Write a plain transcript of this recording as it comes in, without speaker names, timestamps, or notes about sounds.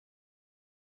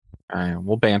All right,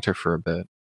 we'll banter for a bit.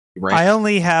 Right? I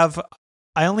only have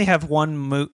one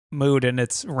mood, and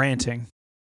it's ranting.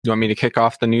 Do you want me to kick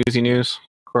off the newsy news,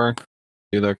 Corey?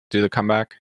 Do the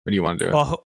comeback? Or do you want to do it?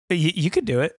 Well, you could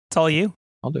do it. It's all you.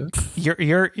 I'll do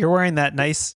it. You're wearing that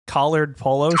nice collared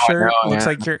polo shirt. Looks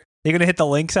like you're gonna hit the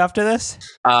links after this.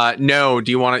 No.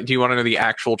 Do you want to know the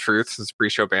actual truth? Since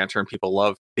pre-show banter and people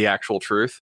love the actual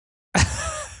truth.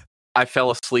 I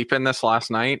fell asleep in this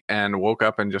last night and woke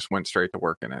up and just went straight to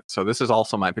work in it. So this is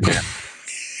also my pajama.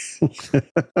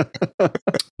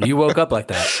 You woke up like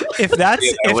that. If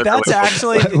that's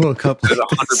actually woke up.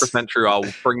 It's 100% true. I'll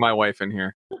bring my wife in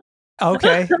here.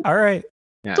 Okay. All right.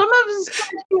 Yeah. Some of us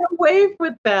can't get away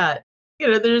with that.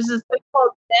 There's this thing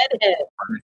called bedhead.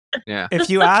 Yeah. If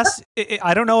you ask,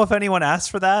 I don't know if anyone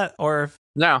asked for that or if...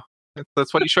 No.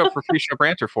 That's what you show up for pre-show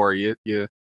banter for. You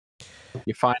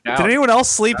find out. Did anyone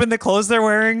else sleep in the clothes they're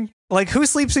wearing? Like, who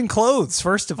sleeps in clothes,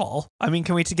 first of all? I mean,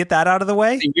 can we get that out of the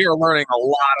way? We are learning a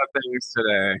lot of things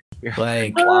today.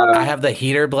 Like, I have the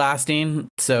heater blasting,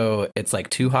 so it's like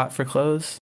too hot for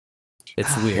clothes.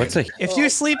 It's weird. If you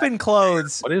sleep in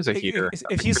clothes... What is a heater?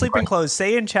 If you sleep in clothes,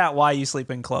 say in chat why you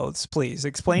sleep in clothes, please.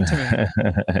 Explain to me.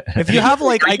 If you have,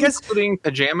 like, I guess... including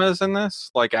pajamas in this?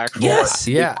 Like, actual... Yes,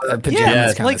 yeah. Pajamas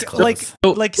Yeah, count as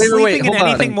clothes. like sleeping in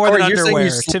anything more than underwear,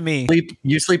 to me.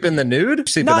 You sleep in the nude?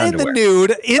 Not in the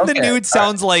nude. The nude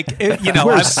sounds like, I'm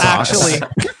actually...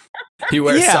 You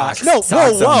wear socks. No,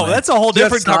 socks whoa. only. That's a whole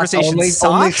different conversation. Only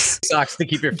socks? Socks to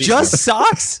keep your feet Just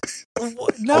socks?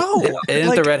 No.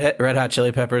 Isn't the Red Hot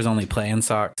Chili Peppers only playing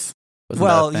socks?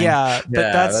 Well, yeah,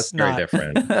 but that's not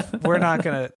very different. We're not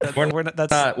gonna. We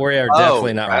are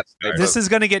definitely not. This is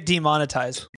gonna get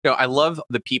demonetized. I love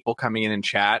the people coming in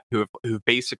chat who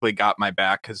basically got my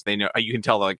back because they know. You can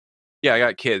tell, like, yeah, I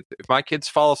got kids. If my kids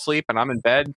fall asleep and I'm in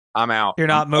bed, I'm out. You're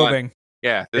not moving.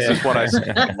 Yeah, this is what I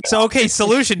said. So, okay,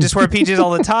 solution, just wear PJs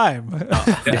all the time.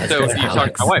 So you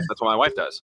talk to my wife. That's what my wife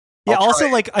does. Yeah, also,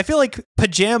 like, I feel like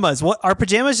pajamas. What are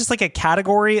pajamas? Just like a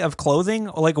category of clothing?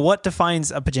 Like, what defines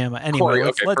a pajama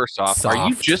anyway? Corey, first off, are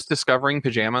you just discovering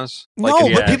pajamas?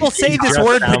 No, but people say this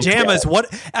word pajamas.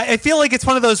 What? I feel like it's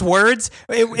one of those words.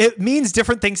 It means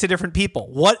different things to different people.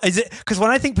 What is it? Because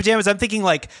when I think pajamas, I'm thinking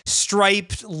like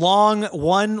striped, long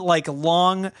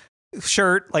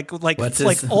shirt, like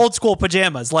old school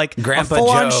pajamas, like Grandpa a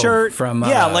full-on Joe shirt from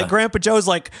like Grandpa Joe's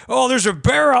like, oh, there's a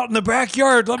bear out in the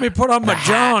backyard, let me put on my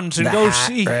Johns and go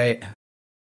see. Right.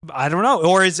 I don't know.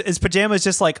 Or is pajamas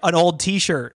just like an old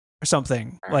t-shirt or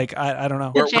something? Like, I don't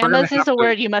know. Pajamas is a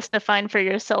word you must define for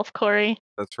yourself, Corey.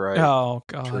 That's right. Oh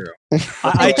God.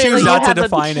 I choose not to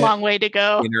define it. Long way to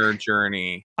go. Inner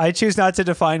journey. I choose not to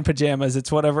define pajamas.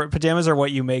 It's whatever. Pajamas are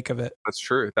what you make of it. That's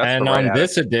true. And on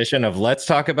this edition of Let's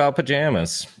Talk About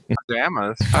Pajamas.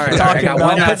 Pajamas. All right. I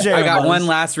got one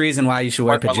last reason why you should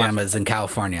wear pajamas in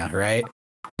California, right?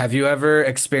 Have you ever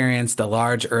experienced a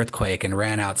large earthquake and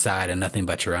ran outside and nothing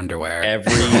but your underwear for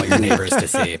all your neighbors to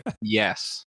see?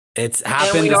 Yes. It's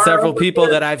happened to several people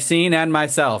that I've seen and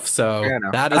myself. So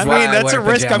that is why that's I wear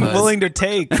a risk pajamas. I'm willing to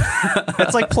take.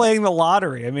 It's like playing the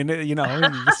lottery. I mean,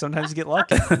 sometimes you get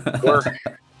lucky.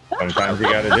 Sometimes you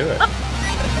got to do it.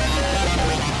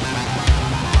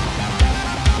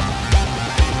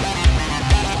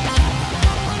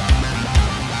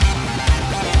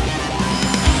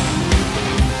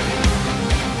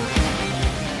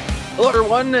 Hello,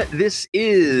 everyone. This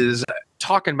is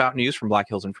Talking About News from Black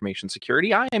Hills Information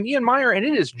Security. I am Ian Meyer, and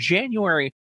it is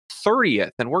January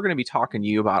 30th, and we're going to be talking to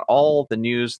you about all the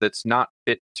news that's not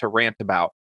fit to rant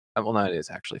about. Well, no, it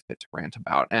is actually fit to rant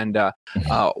about. And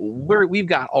we've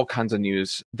got all kinds of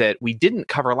news that we didn't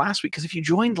cover last week, because if you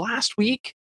joined last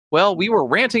week, well, we were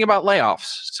ranting about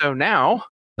layoffs. So now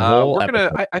we're going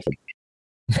to,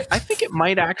 I think it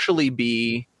might actually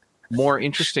be more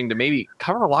interesting to maybe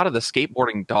cover a lot of the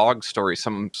skateboarding dog stories,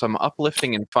 some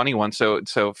uplifting and funny ones.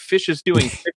 So Fish is doing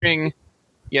fishing,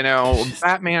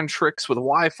 Batman tricks with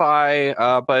Wi-Fi,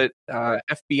 but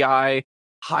FBI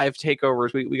hive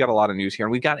takeovers. We got a lot of news here,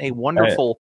 and we've got a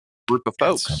wonderful group of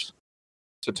folks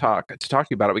to talk to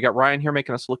you about it. We got Ryan here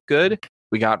making us look good.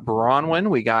 We got Bronwyn,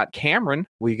 we got Cameron,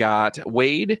 we got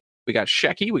Wade, we got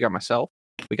Shecky, we got myself,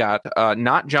 we got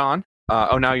not John.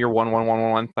 Now you're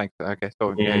 1111. Thanks. Okay,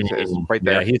 so it's right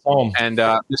there. Yeah, he's home. And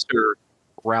Mr.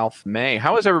 Ralph May.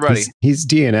 How is everybody? He's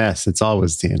DNS. It's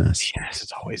always DNS. Yes,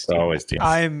 it's always DNS.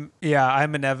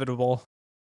 I'm inevitable.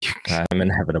 I'm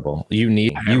inevitable. You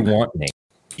want me.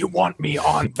 You want me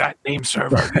on that name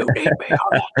server. You need me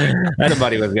on that.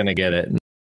 Anybody was gonna get it.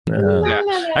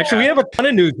 Actually, we have a ton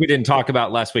of news we didn't talk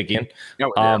about last week, Ian.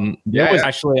 There was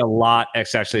actually a lot,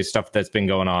 actually stuff that's been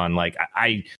going on. Like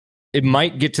it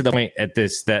might get to the point at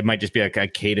this that might just be like a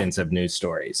cadence of news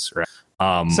stories, right?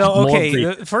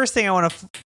 The first thing I want to.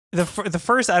 The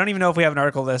first, I don't even know if we have an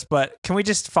article of this, but can we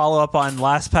just follow up on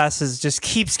LastPass just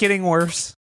keeps getting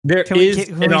worse? There is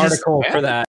an article for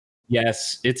that.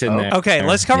 Yes, it's in there. Okay,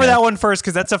 let's cover that one first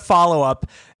because that's a follow-up.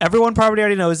 Everyone probably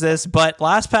already knows this, but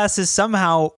LastPass is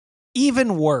somehow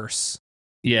even worse.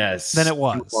 Yes. Than it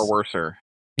was. Or worser.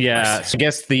 Yeah, so I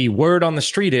guess the word on the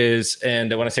street is,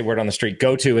 and when I say word on the street,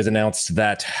 GoTo has announced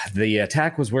that the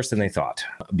attack was worse than they thought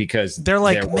because they're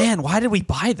like, man, why did we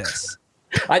buy this?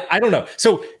 I don't know.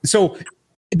 So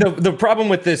the problem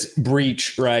with this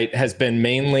breach, right, has been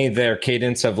mainly their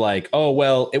cadence of like, oh,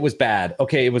 well, it was bad.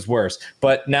 Okay, it was worse.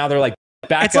 But now they're like,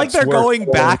 it's like they're going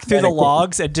back through the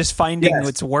logs and just finding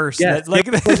what's worse. Yes. Like,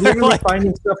 they're like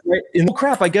finding stuff right. Oh,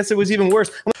 crap, I guess it was even worse.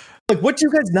 I'm like, what do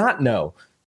you guys not know?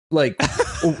 Like,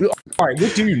 all right,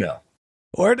 what do you know?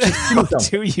 What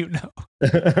do you know?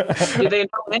 Do they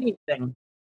know anything?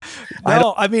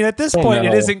 No, I mean, at this point,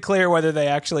 it isn't clear whether they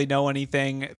actually know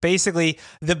anything. Basically,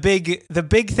 the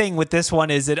big thing with this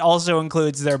one is it also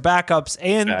includes their backups,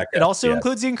 and it also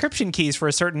includes the encryption keys for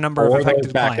a certain number of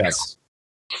effective clients.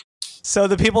 So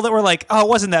the people that were like, oh, it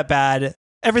wasn't that bad,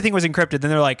 everything was encrypted,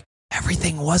 then they're like,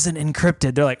 everything wasn't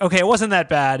encrypted. They're like, okay, it wasn't that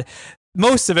bad.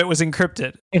 Most of it was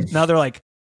encrypted. Now they're like,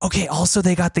 okay, also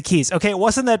they got the keys. Okay, it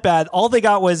wasn't that bad. All they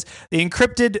got was the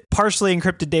encrypted, partially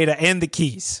encrypted data and the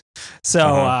keys. So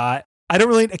I don't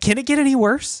really, can it get any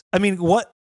worse? I mean,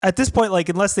 what, at this point, like,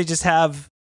 unless they just have,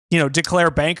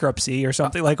 declare bankruptcy or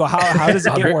something, like, how does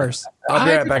it get worse? I'll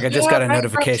be right back. I just got a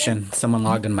notification. Someone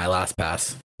logged in my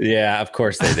LastPass. Yeah, of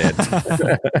course they did.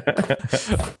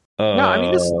 No, I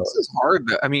mean, this is hard.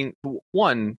 I mean,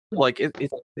 one, like,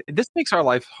 this makes our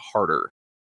life harder.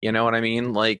 You know what I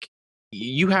mean? Like,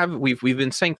 we've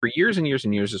been saying for years and years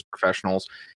and years as professionals,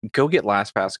 go get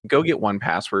LastPass, go get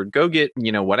 1Password, go get,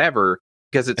 whatever,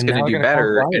 because it's going to do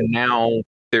better. And now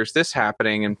there's this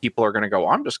happening and people are going to go,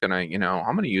 I'm just going to,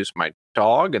 I'm going to use my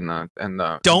dog and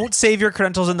the don't save your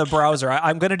credentials in the browser.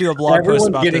 I'm going to do a blog post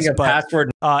about this, but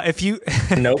password if you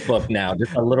notebook now,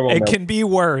 just a literal it can be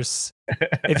worse.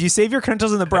 If you save your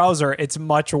credentials in the browser, it's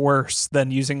much worse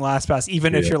than using LastPass,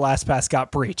 even if your LastPass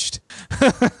got breached.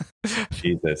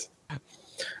 Jesus.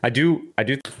 I do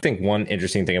think one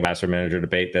interesting thing about password manager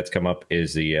debate that's come up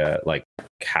is the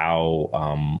how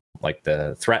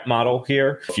the threat model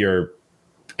here. If your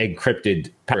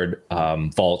encrypted password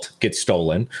vault gets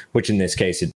stolen, which in this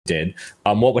case it did,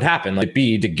 what would happen? Like,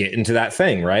 be to get into that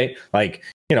thing, right? Like,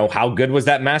 how good was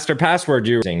that master password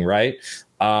you're using, right?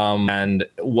 And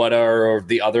what are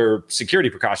the other security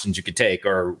precautions you could take,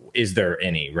 or is there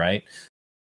any, right?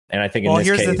 And I think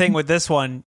here's the thing with this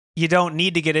one. You don't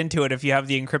need to get into it if you have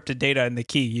the encrypted data and the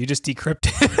key. You just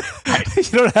decrypt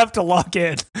it. You don't have to log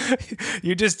in.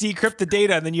 You just decrypt the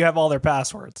data and then you have all their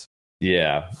passwords.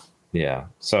 Yeah. Yeah.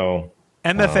 So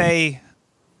MFA,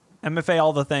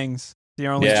 all the things.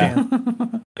 Your only chance.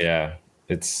 Yeah.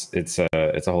 It's a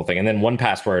whole thing. And then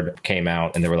 1Password came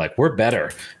out and they were like, we're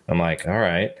better. I'm like, all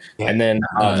right. And then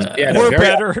we're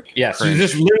better. Yes, you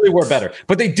just literally were better.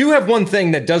 But they do have one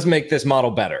thing that does make this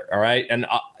model better. All right. And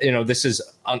this is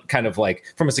kind of like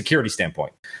from a security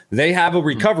standpoint. They have a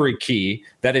recovery key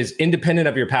that is independent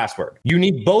of your password. You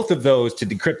need both of those to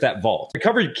decrypt that vault.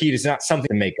 Recovery key is not something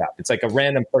to make up. It's like a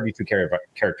random 32 character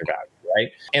value. Right.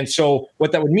 And so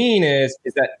what that would mean is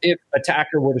that if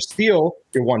attacker were to steal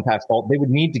your 1Pass vault, they would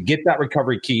need to get that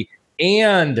recovery key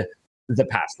and the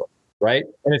password. Right.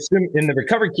 And the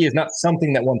recovery key is not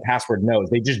something that 1Password knows.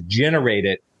 They just generate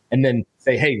it and then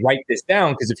say, hey, write this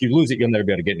down, because if you lose it, you'll never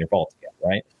be able to get in your vault again.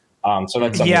 Right. So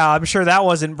that's I'm sure that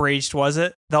wasn't breached, was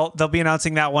it? They'll be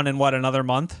announcing that one in another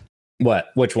month. What?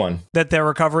 Which one? That their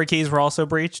recovery keys were also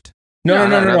breached. No.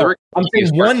 I'm saying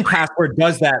 1Password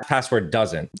does that. Password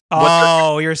doesn't.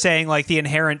 Oh, you're saying like the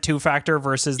inherent 2-factor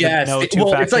versus the no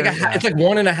 2-factor. It's like it's like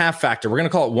 1.5 factor. We're gonna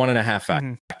call it 1.5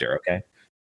 factor, okay?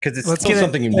 Because it's still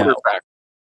something you know.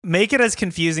 Make it as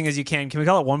confusing as you can. Can we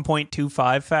call it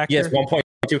 1.25 factor? Yes, 1.2.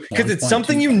 Because it's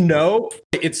something you know.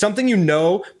 It's something you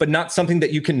know, but not something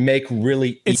that you can make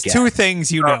really. It's two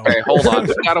things you know. Okay, hold on.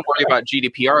 We got to worry about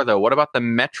GDPR though. What about the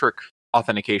metric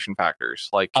authentication factors?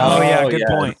 Like, good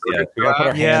point.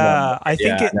 Yeah, I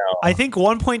think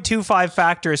 1.25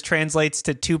 factors translates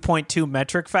to 2.2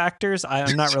 metric factors.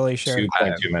 I'm not really sure.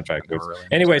 2.2 metric factors.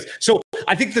 Anyways, so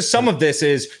I think the sum of this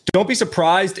is, don't be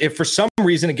surprised if for some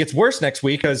reason it gets worse next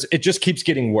week, because it just keeps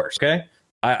getting worse. Okay,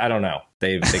 I don't know.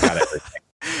 They got everything.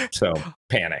 So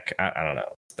panic. I don't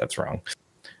know. That's wrong.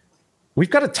 We've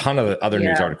got a ton of other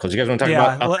news articles. You guys want to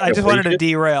talk about? I just wanted to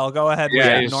derail. Go ahead.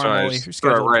 Normally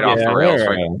scheduled right off the rails.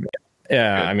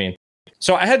 Yeah, I mean,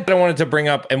 So I wanted to bring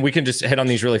up, and we can just hit on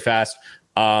these really fast.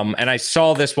 And I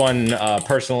saw this one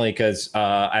personally because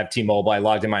I have T-Mobile. I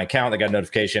logged in my account. I got a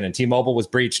notification, and T-Mobile was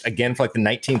breached again for like the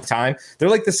 19th time. They're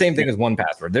like the same thing as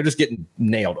 1Password. They're just getting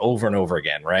nailed over and over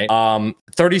again, right?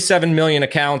 37 million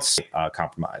accounts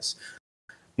compromised.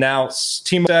 Now,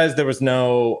 T-Mobile says there was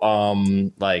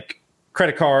no like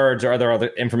credit cards or other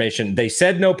information. They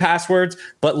said no passwords,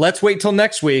 but let's wait till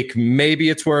next week. Maybe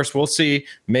it's worse. We'll see.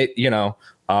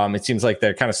 It seems like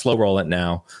they're kind of slow rolling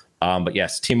now. But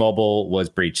yes, T-Mobile was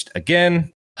breached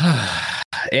again.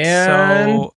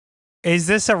 So is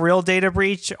this a real data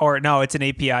breach or no, it's an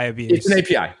API abuse? It's an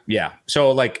API. Yeah.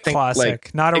 So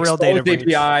classic, not a real data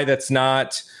breach. API that's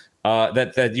not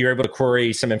that you're able to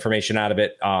query some information out of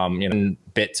it,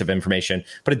 bits of information,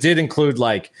 but it did include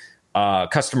like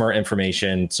customer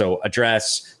information. So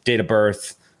address, date of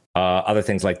birth, other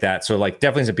things like that. So like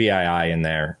definitely there's a PII in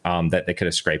there that they could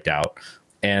have scraped out.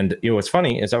 And what's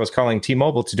funny is I was calling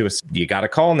T-Mobile to do you got to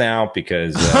call now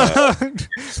because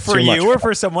for you or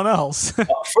for someone else.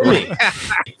 For me,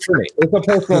 it's a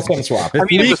personal SIM swap.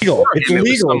 It's legal. It's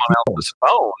legal. Someone else's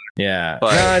phone. Yeah,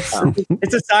 but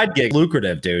it's a side gig,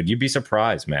 lucrative, dude. You'd be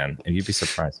surprised, man. You'd be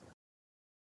surprised.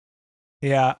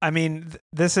 Yeah, I mean,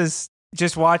 this is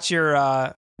just watch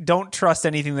your. Don't trust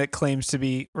anything that claims to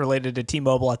be related to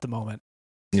T-Mobile at the moment.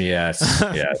 Yes,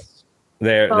 yes,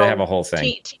 they have a whole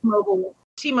thing.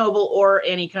 T-Mobile or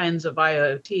any kinds of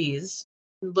IoTs.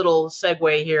 Little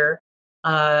segue here.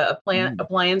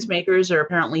 Appliance makers are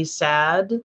apparently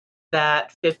sad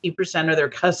that 50% of their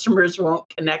customers won't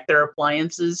connect their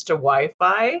appliances to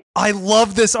Wi-Fi. I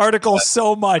love this article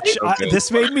so much.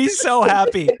 This made me so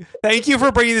happy. Thank you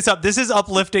for bringing this up. This is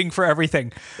uplifting for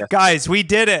everything. Yes. Guys, we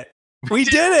did it. We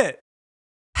did it.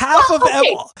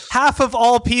 Half of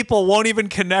all people won't even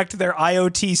connect their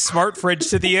IoT smart fridge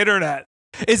to the internet.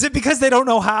 Is it because they don't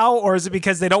know how, or is it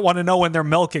because they don't want to know when their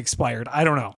milk expired? I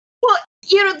don't know. Well,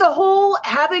 the whole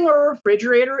having a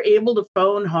refrigerator able to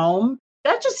phone home,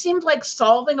 that just seems like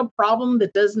solving a problem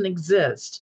that doesn't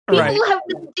exist. People have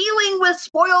been dealing with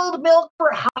spoiled milk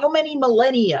for how many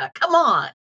millennia? Come on.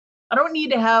 I don't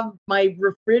need to have my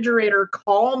refrigerator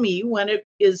call me when it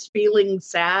is feeling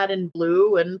sad and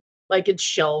blue and like its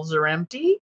shelves are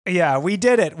empty. Yeah, we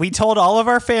did it. We told all of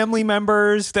our family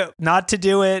members that not to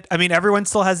do it. I mean, everyone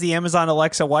still has the Amazon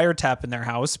Alexa wiretap in their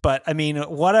house, but I mean,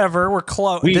 whatever. We're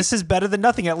close. This is better than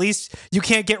nothing. At least you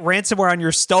can't get ransomware on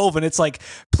your stove, and it's like,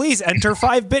 please enter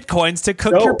 5 Bitcoins to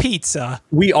cook your pizza.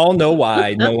 We all know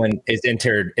why no one is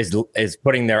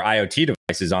putting their IoT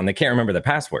devices on. They can't remember the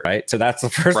password, right? So that's the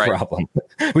first problem.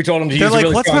 We told them to use. They're like,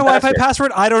 really what's my Wi-Fi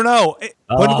password? I don't know.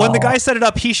 When the guy set it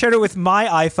up, he shared it with my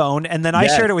iPhone, and then I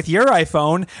shared it with your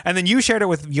iPhone. And then you shared it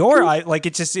with your it's like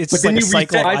a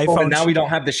cycle of iPhone. And now we don't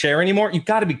have the share anymore. You've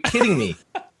got to be kidding me.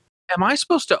 Am I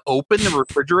supposed to open the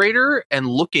refrigerator and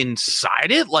look inside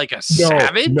it like a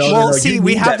savage? No, see,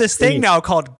 we have this thing now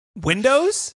called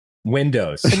Windows.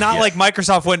 And not like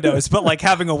Microsoft Windows, but like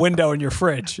having a window in your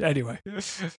fridge. Anyway.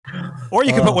 Or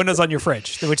you can put Windows on your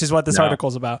fridge, which is what this article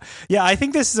is about. Yeah, I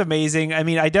think this is amazing. I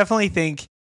mean, I definitely think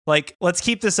like, let's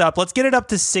keep this up. Let's get it up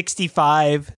to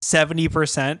 65,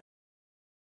 70%.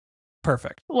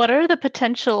 Perfect. What are the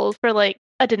potentials for like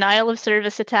a denial of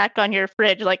service attack on your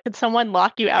fridge? Like, could someone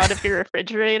lock you out of your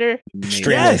refrigerator?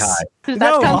 Extremely high.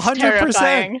 That sounds 100%.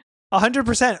 Terrifying.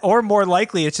 100%, or more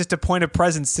likely, it's just a point of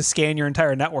presence to scan your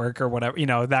entire network or whatever,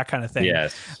 that kind of thing.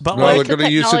 Yes, but they're going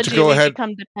to use it to go ahead.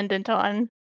 Become dependent on.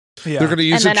 Yeah. They're going to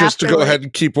use it just to go ahead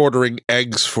and keep ordering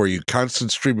eggs for you.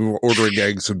 Constant stream of ordering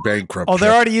eggs and bankrupt. Oh,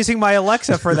 they're already using my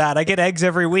Alexa for that. I get eggs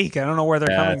every week. I don't know where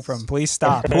they're coming from. Please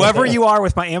stop. Whoever you are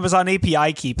with my Amazon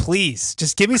API key, please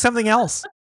just give me something else.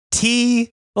 Tea,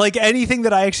 like anything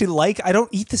that I actually like. I don't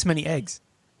eat this many eggs.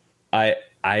 I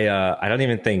don't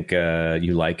even think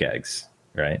you like eggs,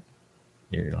 right?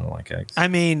 You don't like eggs. I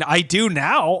mean, I do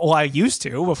now. Well, I used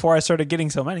to before I started getting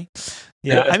so many.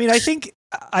 Yeah, I mean, I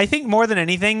think more than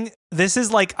anything, this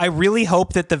is like, I really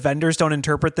hope that the vendors don't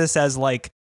interpret this as like,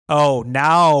 oh,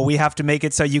 now we have to make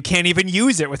it so you can't even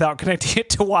use it without connecting it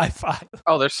to Wi-Fi.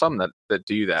 Oh, there's some that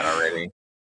do that already.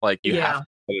 Like you have to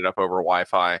put it up over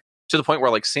Wi-Fi to the point where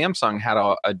like Samsung had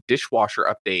a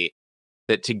dishwasher update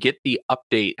that to get the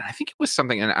update, and I think it was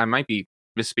something, and I might be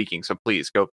misspeaking, so please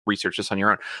go research this on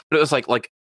your own. But it was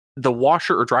like the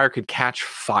washer or dryer could catch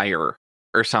fire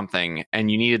or something,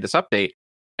 and you needed this update.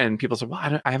 And people said,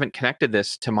 well, I haven't connected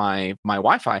this to my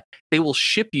Wi-Fi. They will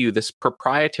ship you this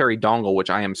proprietary dongle, which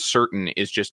I am certain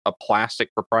is just a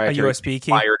plastic proprietary USB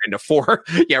key wired into 4.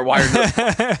 Wired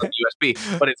into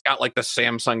USB. But it's got like the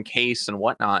Samsung case and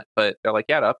whatnot. But they're like,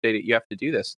 to update it, you have to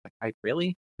do this. Like,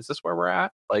 really? Is this where we're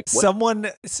at? Like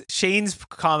Shane's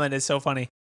comment is so funny.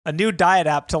 A new diet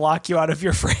app to lock you out of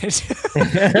your fridge.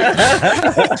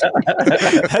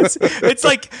 It's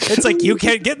like you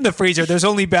can't get in the freezer. There's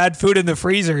only bad food in the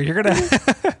freezer. You're gonna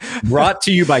brought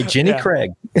to you by Jenny Craig.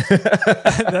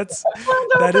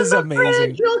 That is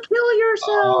amazing. You'll kill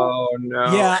yourself. Oh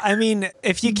no. Yeah, I mean,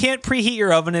 if you can't preheat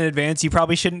your oven in advance, you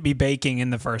probably shouldn't be baking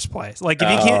in the first place. Like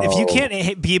if you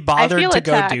can't be bothered to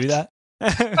go do that.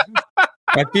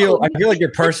 I feel like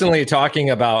you're personally talking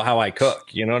about how I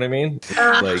cook. You know what I mean?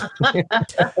 Like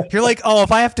you're like, oh,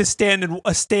 if I have to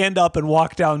stand up and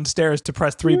walk downstairs to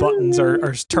press 3 buttons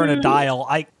or turn a dial,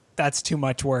 that's too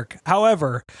much work.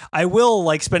 However, I will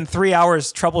like spend 3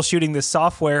 hours troubleshooting the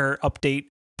software update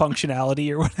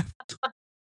functionality or whatever.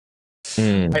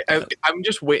 I'm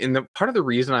just waiting. Part of the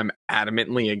reason I'm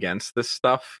adamantly against this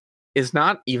stuff is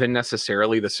not even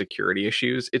necessarily the security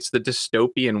issues. It's the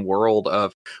dystopian world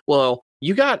of, well,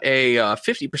 you got a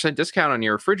 50% discount on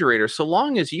your refrigerator so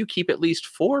long as you keep at least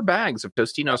 4 bags of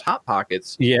Tostino's Hot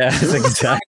Pockets. Yes,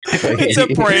 exactly. It's a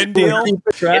brand deal. It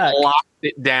locked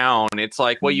it down. It's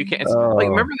like, well, you can't. Like,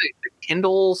 remember the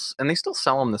Kindles, and they still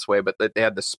sell them this way, but they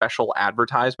had the special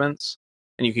advertisements,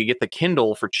 and you could get the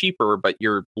Kindle for cheaper, but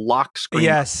your lock screen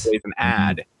is an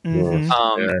ad.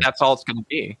 Mm-hmm. That's all it's going to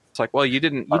be. It's like, well, you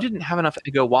didn't have enough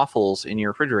Eggo waffles in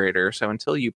your refrigerator, so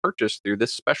until you purchase through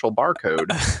this special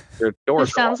barcode, your door. It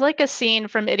sounds like a scene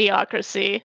from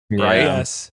Idiocracy. Right?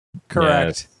 Yes, correct.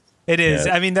 Yes. It is.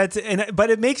 Yes. I mean, but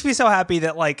it makes me so happy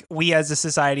that like we as a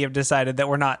society have decided that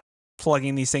we're not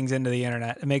plugging these things into the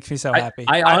internet. It makes me so happy.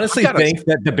 I honestly think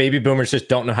that the baby boomers just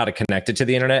don't know how to connect it to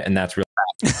the internet, and that's really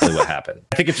what happened.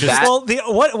 I think it's just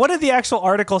what did the actual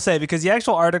article say? Because the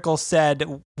actual article said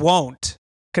won't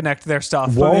connect their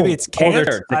stuff, but maybe it's can't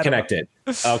to connect it.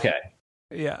 Okay.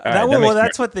 Yeah, right,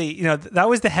 that's what that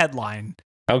was the headline.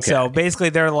 Okay. So basically,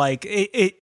 they're like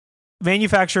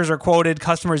manufacturers are quoted.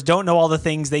 Customers don't know all the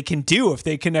things they can do if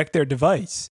they connect their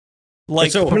device.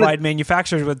 Like provide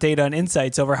manufacturers with data and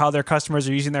insights over how their customers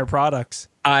are using their products.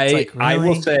 I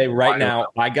will say right now,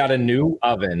 I got a new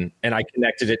oven and I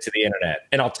connected it to the internet.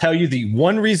 And I'll tell you the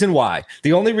one reason why.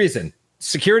 The only reason.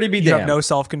 Security be damned. You have no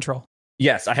self-control.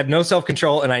 Yes, I have no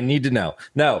self-control and I need to know.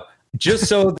 No, just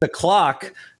so the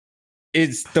clock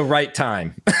is the right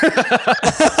time.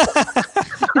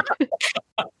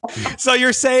 So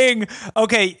you're saying,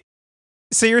 okay,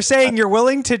 you're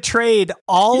willing to trade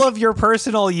all of your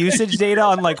personal usage data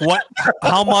on like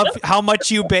how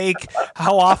much you bake,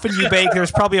 how often you bake.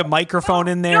 There's probably a microphone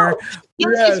in there.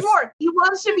 It's more. He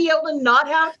wants to be able to not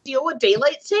have to deal with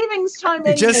daylight savings time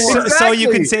anymore. Just so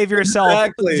you can save yourself.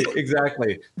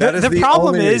 Exactly. The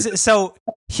problem is, so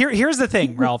here's the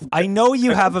thing, Ralph. I know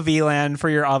you have a VLAN for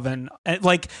your oven.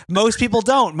 Like most people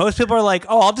don't. Most people are like,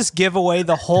 oh, I'll just give away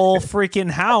the whole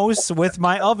freaking house with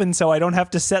my oven so I don't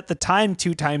have to set the time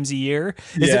 2 times a year.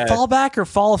 Is it fall back or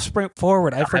fall sprint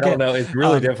forward? I forget. I don't know. It's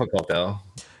really difficult though.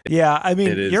 Yeah, I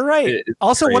mean, you're right.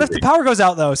 Also, crazy. What if the power goes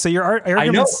out though? So your argument's I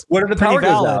know. What if the power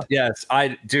valid. goes out? Yes,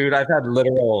 I've had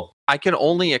literal. I can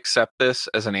only accept this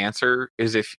as an answer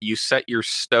is if you set your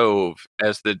stove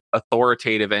as the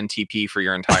authoritative NTP for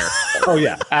your entire. Oh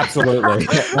yeah, absolutely.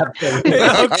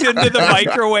 Hooked into the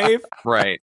microwave,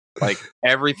 right? Like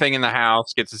everything in the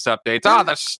house gets its updates.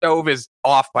 The stove is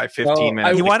off by 15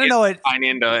 minutes. You want to know it? Sign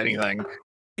into anything.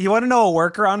 You want to know a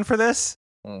workaround for this?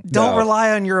 Don't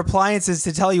rely on your appliances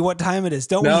to tell you what time it is.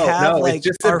 Don't we have like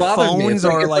our phones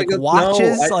or like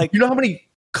watches? Like you know how many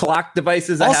clock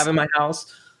devices I have in my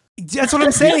house? That's what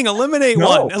I'm saying. Eliminate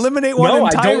one. Eliminate one. No,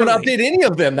 entirely. I don't want to update any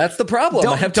of them. That's the problem.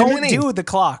 I have too many. Do the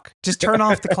clock. Just turn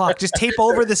off the clock. Just tape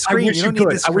over the screen. You don't need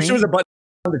the screen. I wish there was a button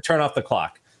to turn off the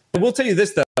clock. I will tell you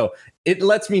this though. It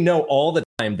lets me know all the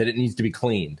time that it needs to be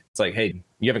cleaned. It's like, hey,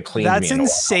 you haven't cleaned me. That's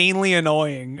insanely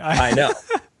annoying. I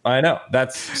know.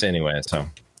 That's anyway. So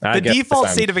the default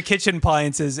state of a kitchen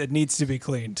appliance is it needs to be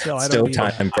cleaned. So I don't still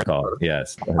time for call.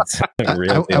 Yes,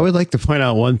 I would like to point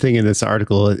out one thing in this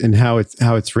article and how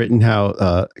it's written.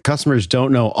 How customers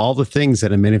don't know all the things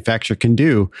that a manufacturer can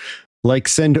do, like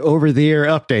send over-the-air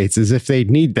updates as if they'd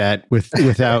need that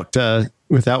without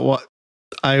what.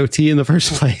 IoT in the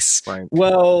first place. Right.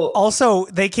 Well, also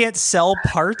they can't sell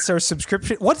parts or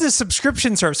subscription. What does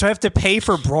subscription serve? So I have to pay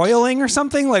for broiling or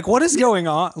something? Like what is going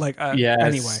on? Like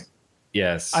anyway.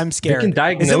 Yes. I'm scared.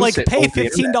 Is it like pay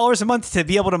 $15 a month to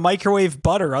be able to microwave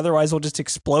butter? Otherwise we'll just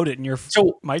explode it in your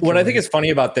microwave. What I think is funny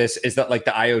about this is that like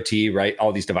the IoT, right?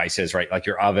 All these devices, right? Like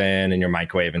your oven and your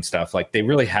microwave and stuff, like they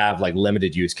really have like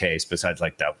limited use case besides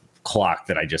like the clock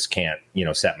that I just can't,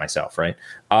 set myself, right?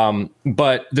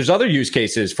 But there's other use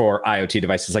cases for IoT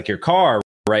devices like your car,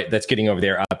 right? That's getting over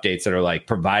there updates that are like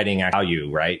providing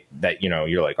value, right? That, you know,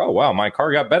 you're like, oh, wow, my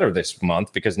car got better this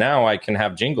month because now I can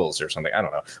have jingles or something. I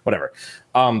don't know, whatever.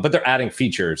 But they're adding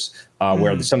features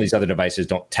where some of these other devices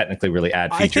don't technically really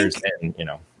add features. And, you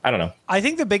know, I don't know. I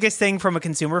think the biggest thing from a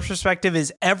consumer perspective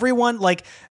is everyone, like,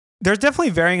 there's definitely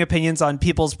varying opinions on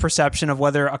people's perception of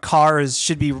whether a car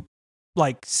should be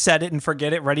like set it and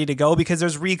forget it, ready to go, because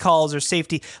there's recalls or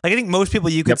safety. Like, I think most people,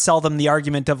 you could sell them the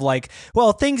argument of like,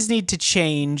 well, things need to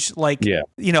change. Like,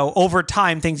 you know, over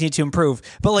time, things need to improve.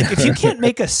 But like, if you can't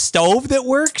make a stove that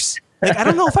works, like, I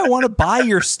don't know if I want to buy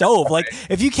your stove. Like,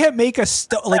 if you can't make a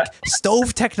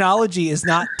stove technology is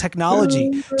not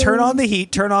technology. Turn on the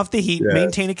heat, turn off the heat,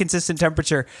 maintain a consistent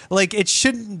temperature. Like, it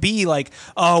shouldn't be like,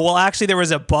 oh, well, actually there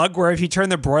was a bug where if you turn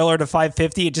the broiler to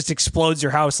 550, it just explodes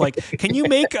your house. Like, can you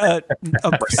make a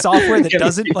software that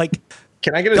doesn't like,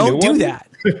 can I get a don't new one? do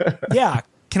that. Yeah.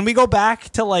 Can we go back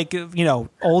to like, you know,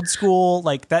 old school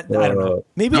like that? I don't know.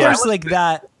 Maybe there's like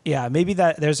that. Yeah, maybe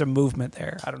that there's a movement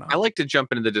there. I don't know. I like to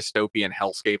jump into the dystopian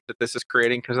hellscape that this is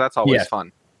creating because that's always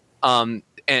fun.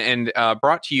 And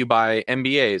brought to you by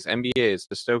MBAs,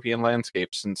 dystopian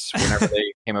landscapes, since whenever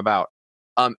they came about.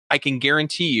 I can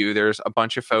guarantee you there's a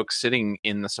bunch of folks sitting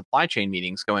in the supply chain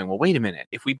meetings going, well, wait a minute.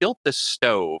 If we built this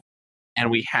stove and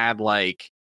we had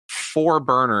like 4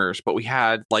 burners, but we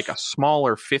had like a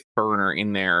smaller 5th burner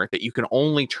in there that you can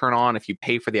only turn on if you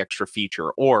pay for the extra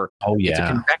feature, or it's a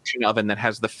convection oven that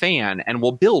has the fan, and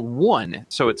we'll build one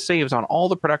so it saves on all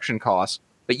the production costs,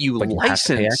 but you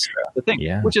license the thing,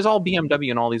 which is all BMW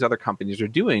and all these other companies are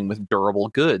doing with durable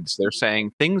goods. They're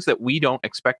saying things that we don't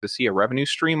expect to see a revenue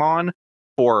stream on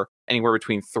for anywhere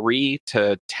between 3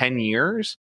 to 10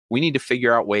 years. We need to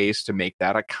figure out ways to make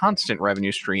that a constant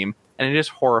revenue stream. And it is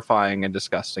horrifying and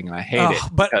disgusting, and I hate it.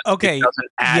 But okay, it doesn't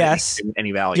add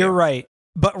any value. You're right.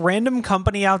 But random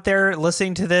company out there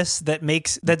listening to this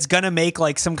that's gonna make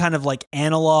like some kind of like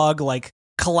analog, like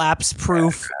collapse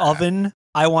proof oven,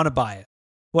 I want to buy it.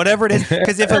 Whatever it is,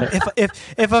 because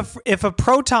if a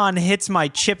proton hits my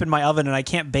chip in my oven and I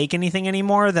can't bake anything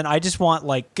anymore, then I just want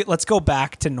like let's go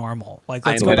back to normal. Like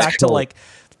let's go back to like.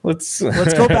 Let's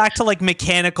go back to like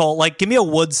mechanical, like give me a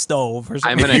wood stove or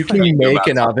something. If you can make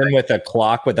an oven with a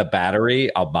clock with a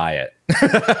battery, I'll buy it.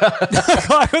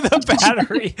 Clock with a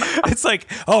battery. It's like,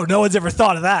 oh, no one's ever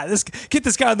thought of that. Get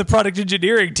this guy on the product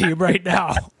engineering team right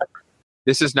now.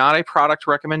 This is not a product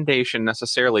recommendation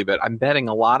necessarily, but I'm betting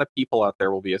a lot of people out there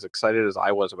will be as excited as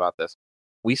I was about this.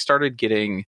 We started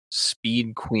getting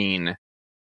Speed Queen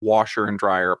washer and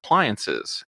dryer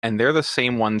appliances, and they're the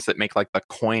same ones that make like the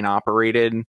coin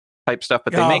operated type stuff,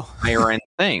 but they make higher end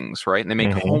things, right? And they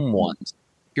make home ones.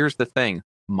 Here's the thing.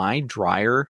 My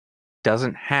dryer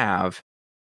doesn't have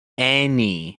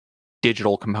any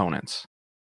digital components.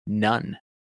 None.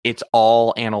 It's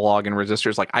all analog and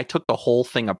resistors. Like, I took the whole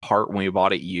thing apart when we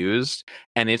bought it used,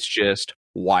 and it's just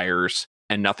wires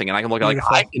and nothing. And I can look at like,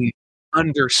 I can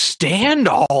understand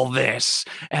all this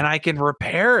and I can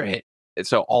repair it.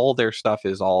 So all their stuff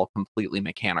is all completely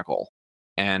mechanical,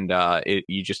 and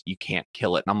you can't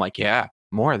kill it. And I'm like, yeah,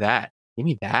 more of that. Give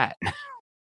me that. Can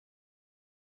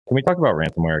we talk about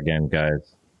ransomware again,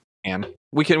 guys? And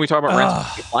we talk about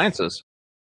ransomware appliances.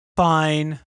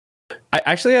 Fine. I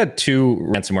actually had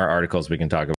 2 ransomware articles we can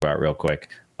talk about real quick.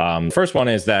 First one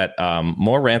is that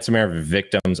more ransomware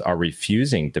victims are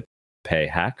refusing to pay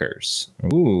hackers.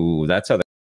 Ooh, that's how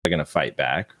they're going to fight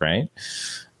back, right?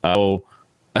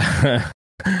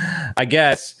 I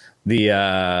guess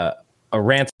the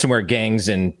ransomware gangs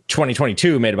in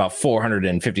 2022 made about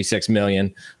 456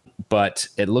 million, but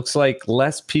it looks like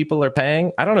less people are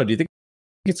paying. I don't know. Do you think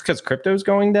it's because crypto's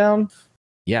going down?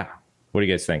 Yeah. What do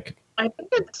you guys think? I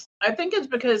think it's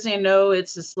because they know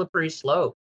it's a slippery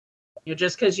slope.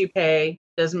 Just because you pay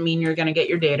doesn't mean you're going to get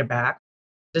your data back.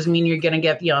 Doesn't mean you're going to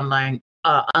get the online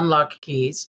unlock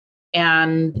keys.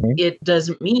 And it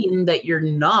doesn't mean that you're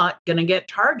not going to get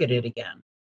targeted again.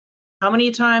 How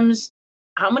many times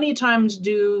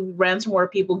do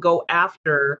ransomware people go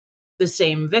after the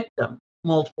same victim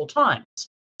multiple times?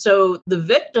 So the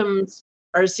victims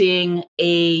are seeing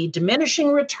a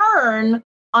diminishing return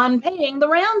on paying the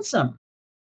ransom.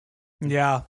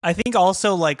 Yeah. I think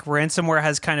also like ransomware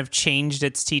has kind of changed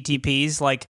its TTPs.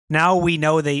 Like now we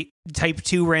know they type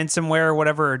 2 ransomware or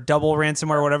whatever, or double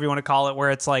ransomware, whatever you want to call it,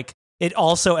 where it's like, it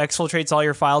also exfiltrates all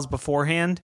your files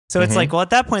beforehand. So it's like, well, at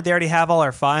that point, they already have all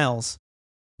our files.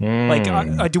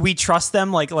 Like, do we trust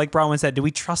them? Like Bronwyn said, do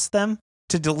we trust them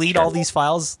to delete all these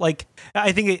files? Like,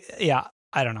 I think,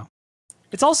 I don't know.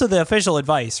 It's also the official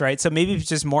advice, right? So maybe it's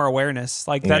just more awareness.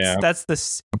 Like isn't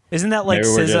that like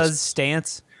CISA's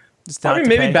stance? I mean,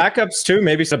 maybe backups too.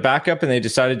 Maybe it's a backup, and they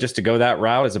decided just to go that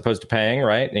route as opposed to paying,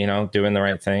 right? You know, doing the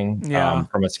right thing. Yeah.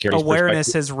 From a security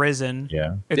awareness has risen.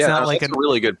 Yeah, it's not like that's a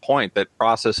really good point. That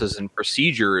processes and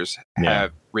procedures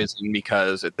have risen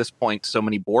because at this point, so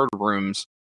many boardrooms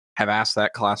have asked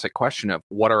that classic question of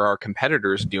what are our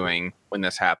competitors doing when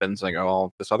this happens? Like,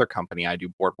 oh, this other company I do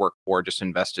board work for just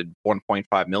invested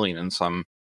 $1.5 million in some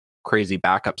crazy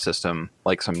backup system,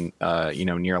 like some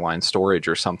nearline storage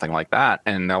or something like that,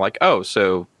 and they're like, oh,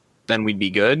 so then we'd be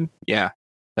good.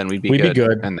 Then we'd be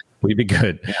good. And we'd be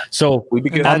good. So we'd be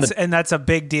good. And that's a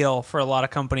big deal for a lot of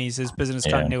companies is business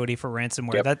continuity for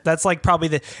ransomware. Yep. That's like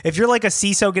probably if you're like a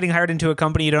CISO getting hired into a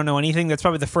company you don't know anything, that's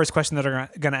probably the first question that they're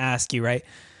going to ask you, right?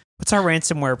 What's our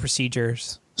ransomware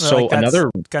procedures? So another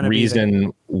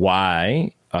reason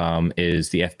why is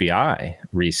the FBI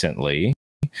recently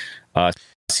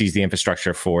seized the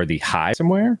infrastructure for the Hive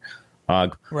ransomware.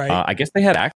 Right. I guess they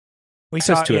had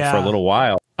access to it for a little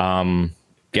while.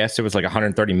 Guess it was like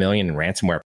 130 million in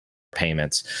ransomware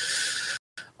payments.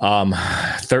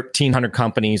 1,300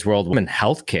 companies worldwide in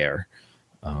healthcare.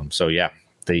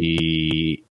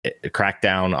 The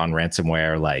crackdown on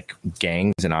ransomware, like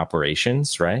gangs and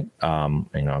operations, right? I'm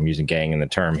using gang in the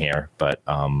term here, but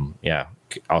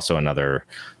also another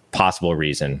possible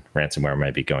reason ransomware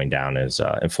might be going down is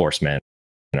enforcement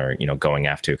or going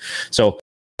after. So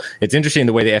it's interesting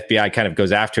the way the FBI kind of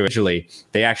goes after it. Usually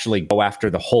they actually go after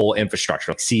the whole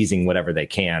infrastructure, like seizing whatever they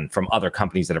can from other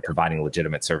companies that are providing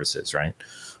legitimate services, right?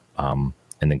 And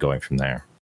then going from there.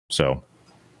 So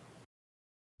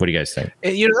what do you guys think?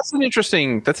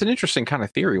 That's an interesting kind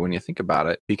of theory when you think about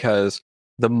it, because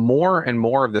the more and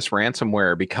more of this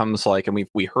ransomware becomes like, and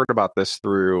we heard about this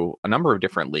through a number of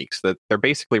different leaks, that they're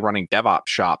basically running DevOps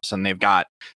shops and they've got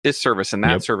this service and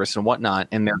that service and whatnot,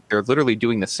 and they're literally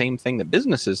doing the same thing that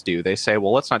businesses do. They say,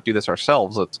 well, let's not do this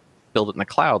ourselves. Let's build it in the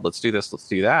cloud. Let's do this. Let's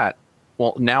do that.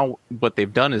 Well, now what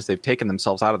they've done is they've taken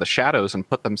themselves out of the shadows and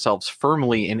put themselves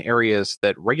firmly in areas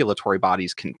that regulatory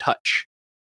bodies can touch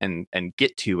and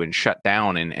get to and shut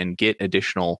down and get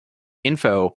additional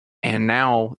info. And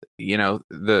now,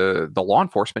 the law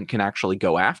enforcement can actually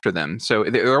go after them. So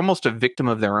they're almost a victim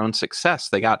of their own success.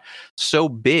 They got so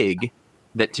big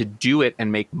that to do it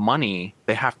and make money,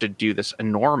 they have to do this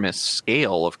enormous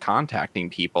scale of contacting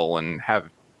people and have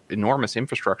enormous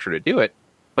infrastructure to do it.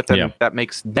 But then that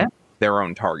makes them their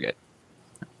own target.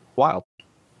 Wild.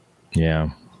 Yeah.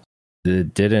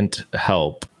 It didn't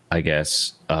help, I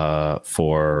guess,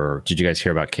 did you guys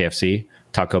hear about KFC?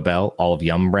 Taco Bell, all of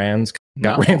Yum brands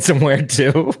got ransomware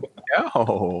too.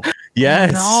 No.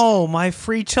 Yes. No, my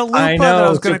free chalupa that I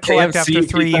was going to collect after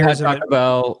 3 years of it. Taco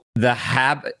Bell, the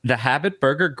Habit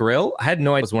Burger Grill. I had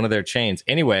no idea it was one of their chains.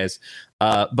 Anyways,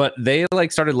 but they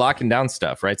started locking down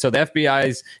stuff, right? So the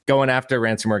FBI's going after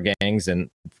ransomware gangs, and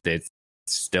it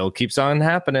still keeps on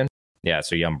happening. Yeah.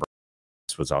 So Yum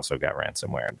was also got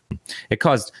ransomware. It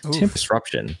caused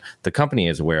disruption. The company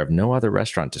is aware of no other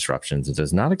restaurant disruptions and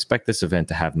does not expect this event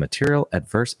to have material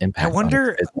adverse impact on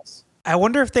its business. I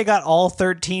wonder if they got all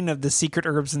 13 of the secret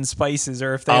herbs and spices,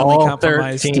 or if they only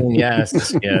compromised 13.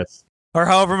 Yes. Or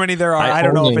however many there are. I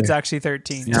don't know if it's actually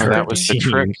 13. No, that was the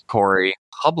trick, Corey.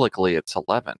 Publicly, it's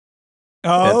 11.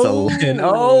 Oh,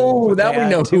 now we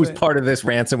know who's part of this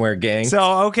ransomware gang.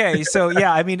 So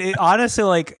yeah, I mean,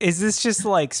 honestly, is this just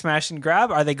like smash and grab?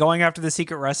 Are they going after the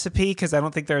secret recipe? Because I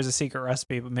don't think there's a secret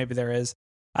recipe, but maybe there is.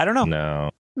 I don't know.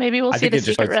 No. Maybe we'll see the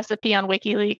secret recipe on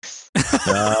WikiLeaks.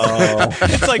 No.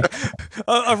 It's like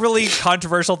a really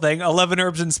controversial thing. 11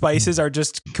 herbs and spices are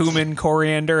just cumin,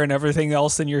 coriander, and everything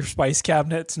else in your spice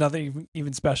cabinet. It's nothing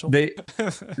even special. They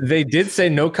did say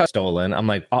no cut stolen. I'm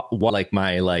like, what? Like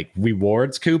my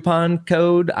rewards coupon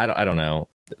code? I don't know.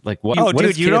 Like what? Oh,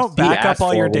 dude, you don't back up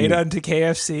all your data into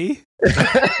KFC?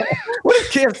 What does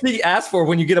KFC ask for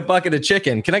when you get a bucket of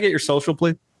chicken? Can I get your social,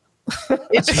 please?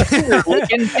 It's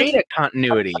in data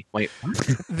continuity. Wait, what?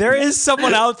 There is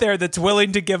someone out there that's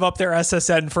willing to give up their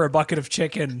SSN for a bucket of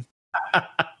chicken.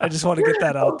 I just want to get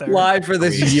that out there. Apply for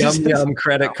this Yum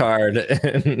credit card.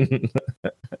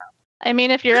 I mean,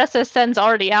 if your SSN's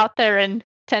already out there in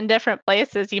 10 different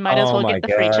places, you might as well get the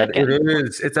free chicken. It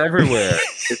is. It's everywhere.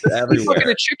 It's everywhere. Bucket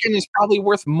of chicken is probably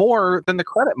worth more than the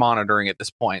credit monitoring at this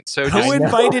point. So who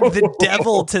invited the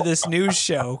devil to this news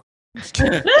show?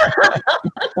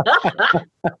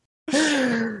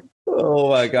 Oh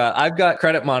my god, I've got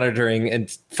credit monitoring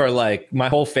and for my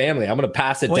whole family. I'm gonna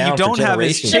pass it down. What you don't for have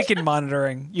is chicken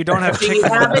monitoring. You don't have chicken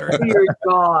monitoring. For your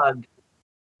dog.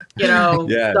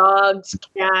 Dogs,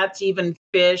 cats, even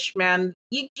fish, man.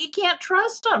 You can't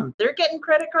trust them. They're getting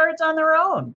credit cards on their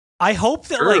own. I hope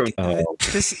that like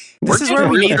this is where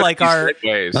we need like our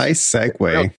nice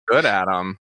segue. Good,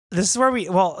 Adam. This is where we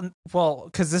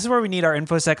because this is where we need our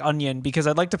InfoSec onion, because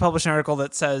I'd like to publish an article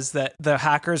that says that the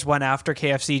hackers went after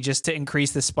KFC just to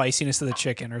increase the spiciness of the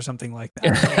chicken or something like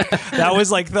that. That was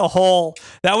the whole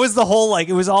like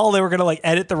it was all they were gonna like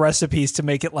edit the recipes to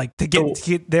make it like to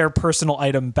get their personal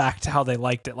item back to how they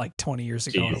liked it like 20 years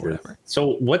ago or whatever.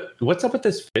 So what's up with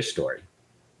this fish story?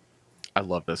 I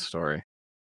love this story.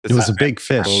 It was a big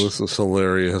fish. Oh, this is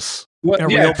hilarious.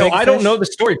 So I don't know the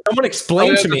story. Someone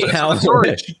explain to me how the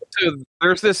story. So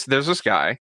there's this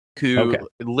guy who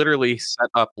literally set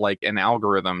up like an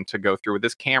algorithm to go through with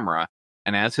this camera,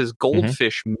 and as his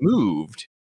goldfish moved,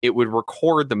 it would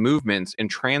record the movements and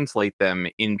translate them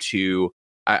into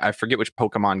I forget which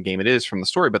Pokemon game it is from the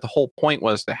story, but the whole point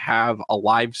was to have a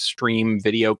live stream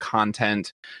video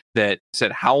content that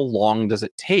said how long does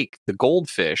it take the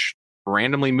goldfish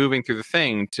randomly moving through the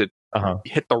thing to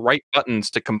hit the right buttons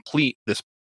to complete this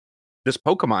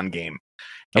Pokemon game.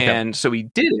 And so he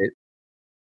did it.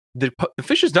 The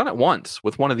fish has done it once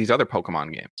with one of these other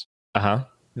Pokemon games.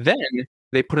 Then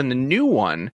they put in the new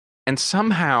one, and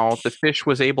somehow the fish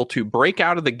was able to break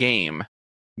out of the game,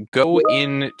 go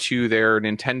into their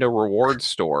Nintendo Rewards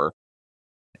store,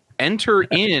 enter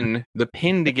in the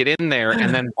pin to get in there,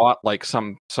 and then bought like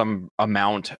some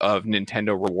amount of Nintendo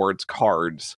Rewards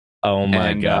cards. Oh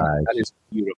my god, that is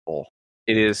beautiful.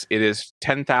 It is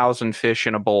 10,000 fish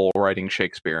in a bowl writing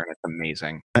Shakespeare, and it's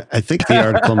amazing. I think the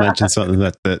article mentioned something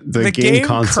that the game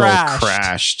console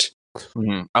crashed.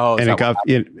 Mm-hmm. Oh, and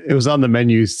it was on the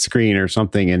menu screen or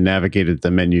something, and navigated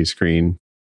the menu screen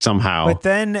somehow. But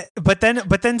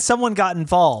then someone got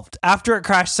involved. After it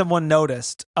crashed, someone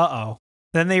noticed.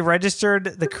 Then they registered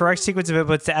the correct sequence of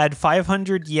inputs to add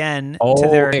 500 yen to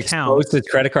their account. Exposed the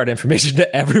credit card information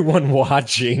to everyone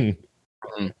watching.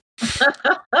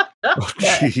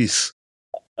 Jeez.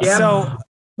 So,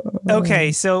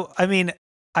 so I mean,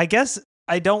 I guess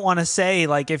I don't want to say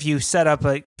like if you set up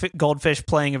a goldfish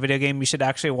playing a video game, you should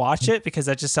actually watch it, because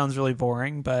that just sounds really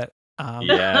boring. But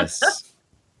yes.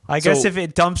 I guess if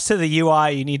it dumps to the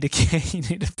UI, you need to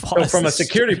pause. So from a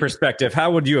security perspective, how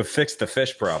would you have fixed the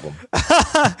fish problem?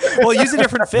 Well, use a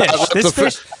different fish.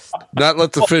 Not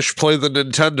let the fish play the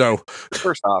Nintendo.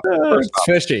 First off,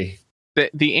 fishy.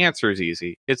 The answer is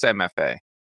easy. It's MFA.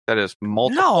 That is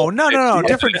multiple. No.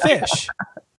 Different fish.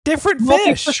 Different fish.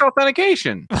 Multi-fish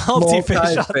authentication.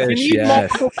 Multi-fish authentication. You need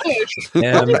multiple fish.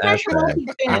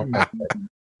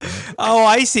 Oh,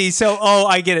 I see. So,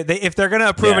 I get it. If they're going to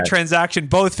approve a transaction,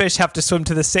 both fish have to swim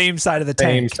to the same side of the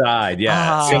tank. Same side,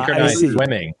 yeah. Synchronized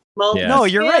swimming. No,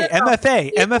 you're right.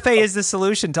 MFA. MFA is the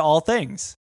solution to all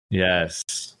things.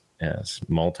 Yes.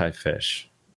 Multi-fish.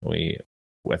 I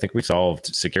think we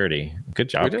solved security. Good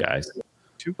job, guys.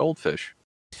 2 goldfish.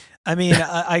 I mean,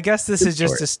 I guess this is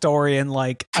just a story, and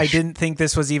like I didn't think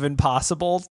this was even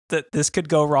possible that this could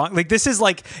go wrong. Like this is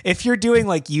like if you're doing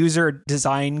like user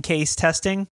design case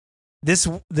testing, this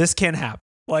can happen.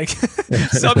 Like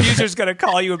some user's gonna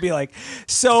call you and be like,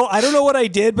 "So I don't know what I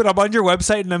did, but I'm on your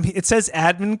website and it says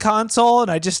admin console, and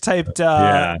I just typed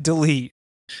delete."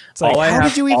 It's like, how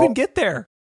did you even get there?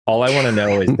 All I want to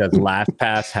know is, does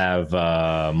LastPass have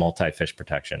multi-fish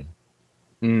protection?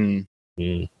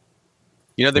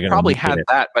 You know, they probably had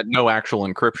that, but no actual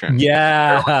encryption.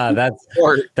 Yeah, that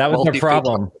was their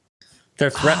problem.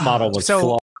 Their threat model was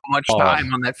flawed. Much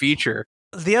time on that feature.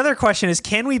 The other question is,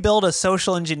 can we build a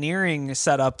social engineering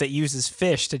setup that uses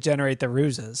fish to generate the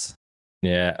ruses?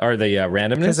 Yeah, or the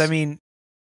randomness? Because I mean,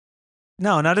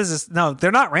 no,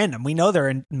 they're not random. We know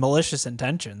they're malicious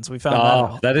intentions. We found that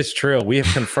out. That is true. We have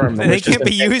confirmed they can't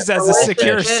be used as a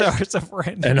secure source of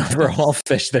randomness. And overall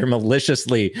fish, they're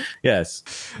maliciously, yes,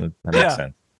 that makes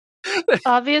sense.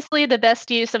 Obviously, the best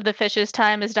use of the fish's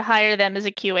time is to hire them as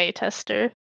a QA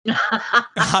tester.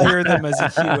 Hire them as a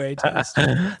QA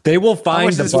tester. They will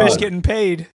find the fish getting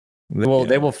paid.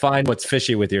 They will find what's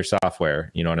fishy with your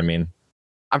software. You know what I mean?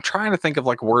 I'm trying to think of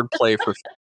like wordplay for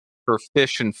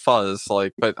fish and fuzz,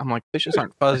 but I'm like, fishes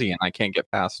aren't fuzzy, and I can't get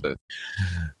past it.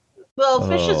 Well,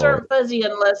 fishes aren't fuzzy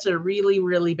unless they're really,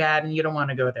 really bad, and you don't want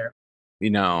to go there.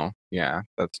 You know, yeah,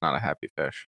 that's not a happy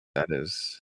fish. That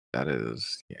is,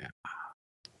 yeah.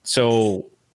 So,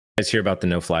 you guys hear about the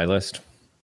no-fly list?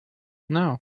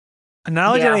 No. Not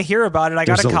only did I hear about it, I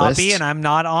got a copy, and I'm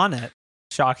not on it.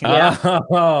 Shockingly.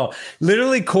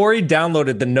 Literally, Corey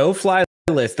downloaded the no-fly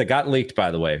list that got leaked,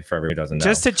 by the way, for everyone who doesn't know.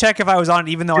 Just to check if I was on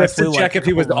it, even though I flew. To check if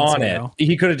he was on it.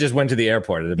 He could have just went to the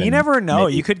airport. You never know.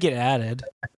 You could get added.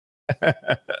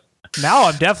 Now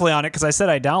I'm definitely on it because I said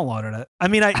I downloaded it. I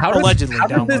mean, I allegedly downloaded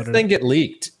it. How did this thing get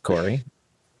leaked, Corey?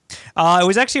 It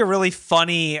was actually a really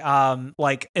funny, I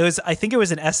think it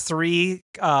was an S3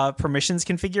 permissions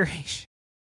configuration.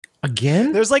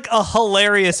 Again? There's like a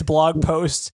hilarious blog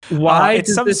post. Why it's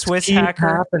does some this Swiss keep hacker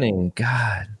happening?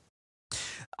 God.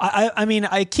 I mean,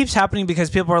 it keeps happening because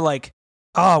people are like,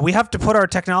 oh, we have to put our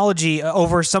technology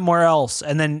over somewhere else.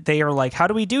 And then they are like, how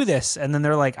do we do this? And then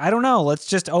they're like, I don't know. Let's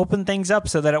just open things up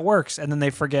so that it works. And then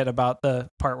they forget about the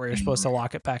part where you're supposed to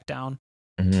lock it back down.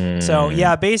 So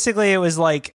yeah, basically it was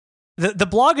like the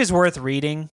blog is worth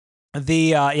reading.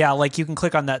 Like you can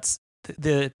click on that.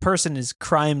 The person is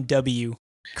crimew.gay.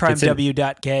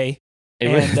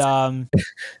 And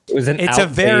it's a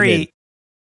very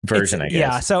version, I guess.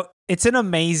 Yeah, so it's an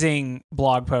amazing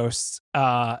blog post.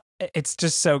 It's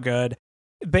just so good.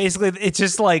 Basically, it's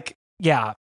just like,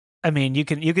 yeah. I mean, you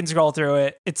can scroll through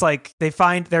it. It's like they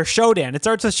find their Shodan. It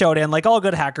starts with Shodan, like all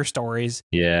good hacker stories.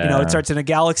 Yeah, it starts in a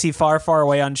galaxy far, far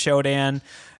away on Shodan.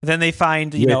 Then they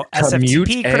find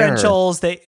SFTP credentials.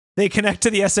 They connect to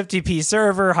the SFTP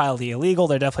server. Highly illegal.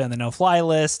 They're definitely on the no-fly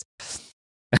list.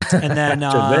 And then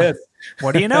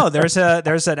what do you know? There's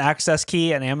an access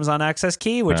key, an Amazon access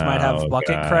key, which might have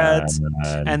bucket creds.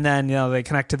 And then they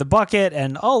connect to the bucket,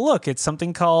 and look, it's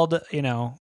something called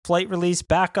flight release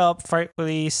backup, flight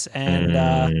release,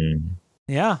 and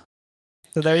yeah.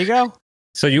 So there you go.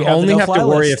 So you only have to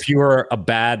worry if you are a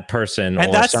bad person.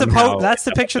 And that's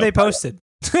the picture they posted.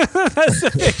 That's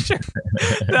the picture.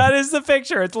 That is the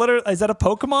picture. It's literally, is that a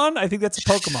Pokemon? I think that's a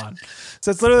Pokemon.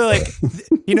 So it's literally like,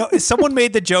 someone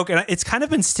made the joke, and it's kind of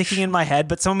been sticking in my head,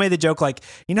 but someone made the joke like,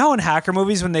 in hacker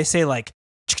movies when they say like,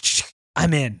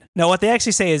 I'm in. No, what they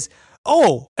actually say is,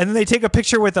 oh, and then they take a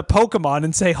picture with a Pokemon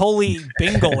and say, holy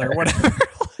Bingle or whatever.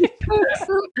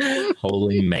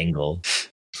 Holy Mangle.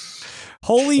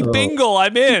 Holy Bingle,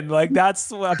 I'm in. Like,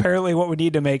 that's apparently what we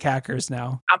need to make hackers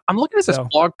now. I'm looking at this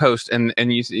blog post, and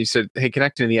you said, hey,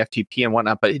 connect to the FTP and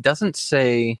whatnot, but it doesn't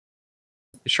say.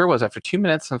 It sure was. After 2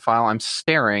 minutes in file, I'm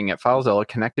staring at FileZilla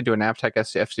connected to a Navteq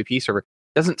FTP server. It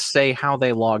doesn't say how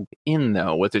they logged in,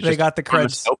 though. Was it they just got the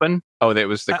creds open? Oh, it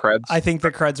was the creds? I think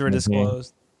the creds were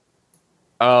disclosed.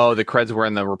 Oh, the creds were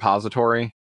in the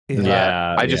repository?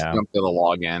 Yeah. I just jumped to the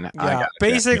login. Yeah,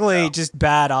 basically just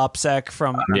bad OPSEC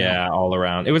from all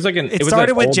around. It was like it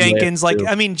started with Jenkins. Like,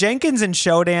 I mean, Jenkins and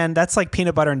Shodan, that's like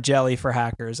peanut butter and jelly for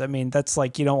hackers. I mean, that's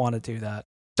like, you don't want to do that.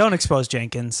 Don't expose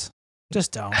Jenkins.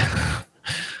 Just don't.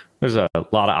 There's a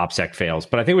lot of OPSEC fails,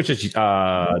 but I think it was just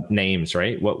names,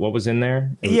 right? What was in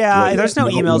there? There's no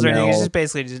emails or anything. It's just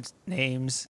basically just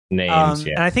names.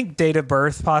 And I think date of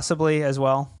birth possibly as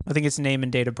well. I think it's name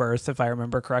and date of birth, if I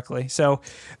remember correctly. So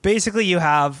basically you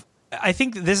have, I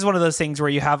think this is one of those things where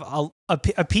you have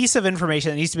a piece of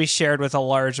information that needs to be shared with a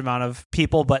large amount of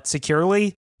people, but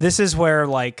securely. This is where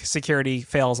like security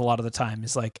fails a lot of the time.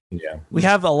 Is like, we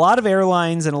have a lot of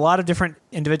airlines and a lot of different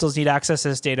individuals need access to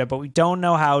this data, but we don't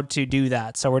know how to do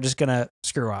that. So we're just going to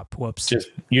screw up. Whoops.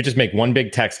 You just make one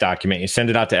big text document, you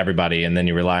send it out to everybody, and then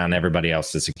you rely on everybody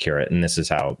else to secure it. And this is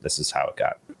how it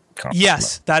got.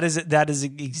 Yes, that is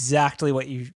exactly what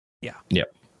you. Yeah.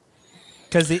 Yep.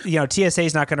 Because TSA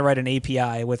is not going to write an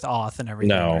API with auth and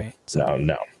everything. No, right? So,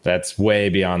 no, that's way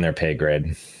beyond their pay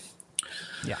grade.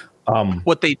 Yeah.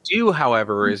 What they do,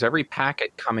 however, is every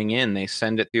packet coming in, they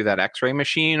send it through that X-ray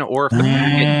machine, or if the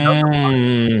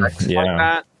packet doesn't like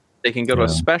that, they can go to a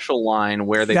special line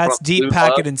where they that's deep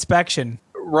packet inspection.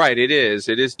 Right, it is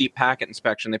deep packet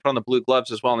inspection. They put on the blue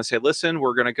gloves as well, and they say, "Listen,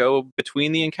 we're going to go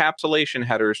between the encapsulation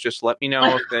headers. Just let me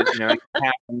know if that it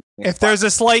happens." If there's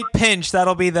a slight pinch,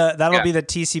 that'll be the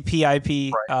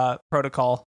TCP/IP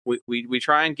protocol. We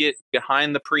try and get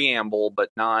behind the preamble, but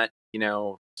not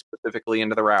specifically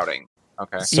into the routing.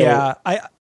 Okay. So, I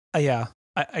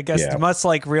guess much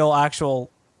like real actual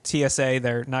TSA,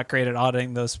 they're not great at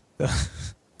auditing those.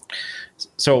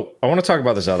 So I want to talk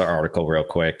about this other article real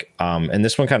quick. And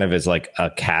this one kind of is like a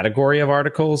category of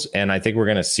articles. And I think we're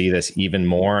going to see this even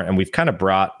more. And we've kind of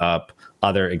brought up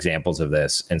other examples of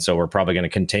this. And so we're probably going to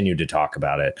continue to talk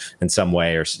about it in some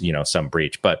way or, some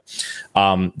breach. But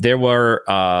there were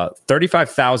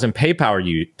 35,000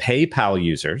 PayPal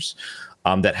users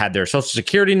that had their social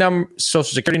security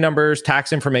numbers,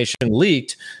 tax information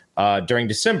leaked during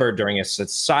December during a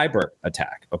cyber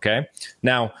attack. Okay.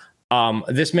 Now,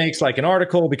 this makes like an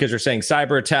article because you're saying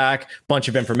cyber attack, bunch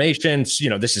of information.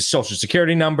 This is social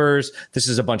security numbers. This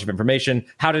is a bunch of information.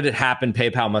 How did it happen?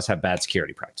 PayPal must have bad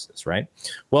security practices, right?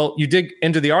 Well, you dig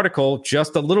into the article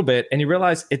just a little bit and you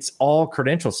realize it's all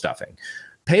credential stuffing.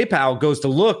 PayPal goes to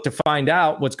look to find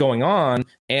out what's going on,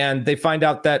 and they find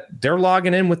out that they're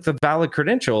logging in with the valid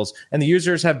credentials, and the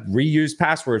users have reused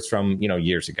passwords from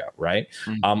years ago, right?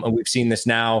 Mm-hmm. And we've seen this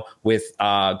now with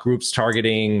groups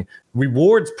targeting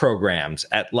rewards programs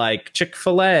at like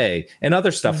Chick-fil-A and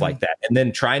other stuff like that, and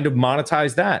then trying to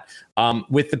monetize that.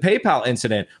 With the PayPal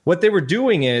incident, what they were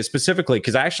doing is specifically,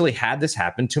 because I actually had this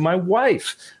happen to my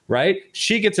wife, right?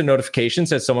 She gets a notification,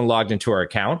 says someone logged into her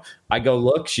account. I go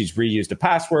look, she's reused a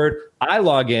password. I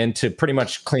log in to pretty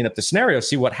much clean up the scenario,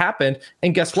 see what happened.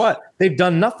 And guess what? They've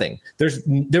done nothing.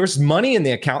 There was money in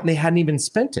the account and they hadn't even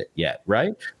spent it yet,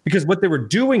 right? Because what they were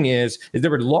doing is they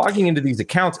were logging into these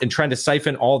accounts and trying to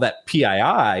siphon all that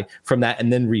PII from that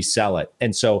and then resell it.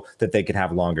 And so that they could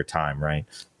have longer time, right?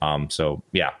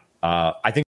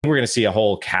 I think we're going to see a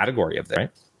whole category of that,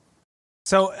 right?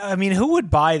 So, I mean, who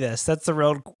would buy this? That's the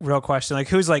real question. Like,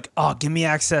 who's like, oh, give me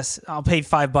access. I'll pay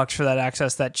 $5 for that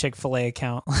access, that Chick-fil-A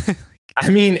account. I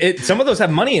mean, some of those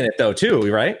have money in it though, too,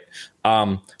 right?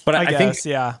 But I think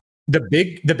the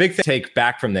big thing to take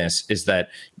back from this is that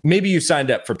maybe you signed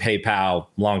up for PayPal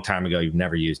a long time ago. You've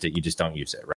never used it. You just don't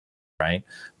use it, right?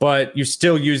 But you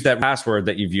still use that password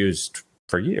that you've used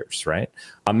for years, right?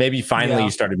 Maybe finally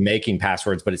you started making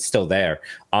passwords, but it's still there.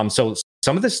 So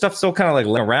some of this stuff's still kind of like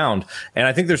laying around. And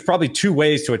I think there's probably two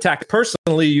ways to attack.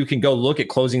 Personally, you can go look at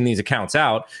closing these accounts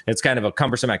out. It's kind of a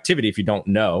cumbersome activity if you don't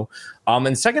know.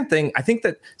 And second thing, I think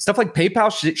that stuff like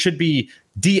PayPal should be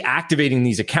deactivating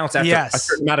these accounts after a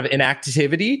certain amount of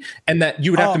inactivity, and that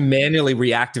you would have to manually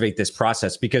reactivate this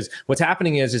process, because what's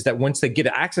happening is that once they get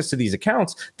access to these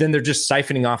accounts, then they're just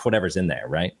siphoning off whatever's in there,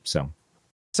 right?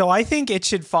 So I think it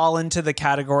should fall into the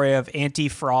category of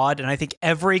anti-fraud, and I think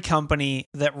every company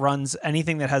that runs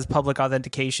anything that has public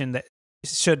authentication that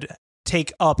should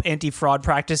take up anti-fraud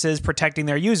practices, protecting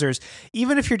their users.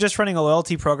 Even if you're just running a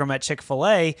loyalty program at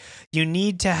Chick-fil-A, you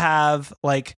need to have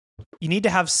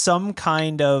some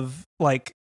kind of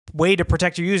like way to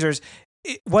protect your users.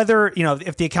 Whether,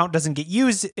 if the account doesn't get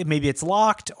used, maybe it's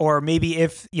locked, or maybe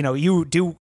if, you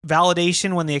do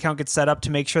validation when the account gets set up to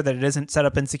make sure that it isn't set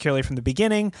up insecurely from the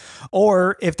beginning,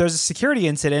 or if there's a security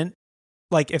incident,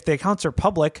 like if the accounts are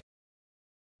public,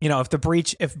 if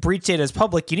breach data is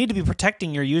public, you need to be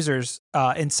protecting your users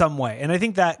in some way. And I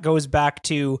think that goes back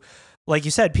to, like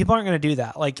you said, people aren't going to do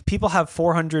that. Like, people have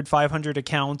 400, 500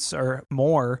 accounts or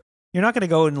more. You're not going to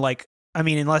go and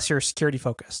unless you're security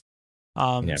focused.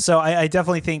 So I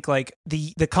definitely think like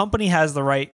the company has the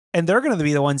right, and they're going to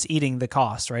be the ones eating the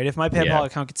cost, right? If my PayPal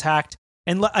account gets hacked,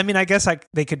 and I guess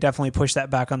they could definitely push that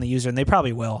back on the user, and they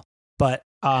probably will. But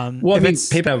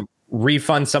PayPal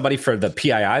refund somebody for the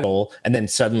PII goal, and then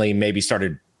suddenly maybe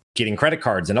started getting credit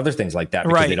cards and other things like that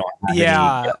because they don't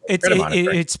have any,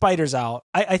 it spiders out.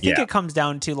 I think it comes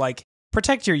down to like,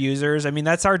 protect your users. I mean,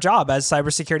 that's our job as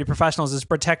cybersecurity professionals, is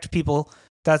protect people.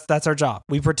 That's our job.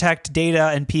 We protect data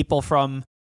and people from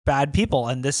bad people,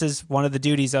 and this is one of the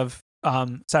duties of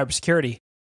cybersecurity.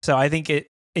 So I think it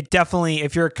definitely,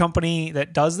 if you're a company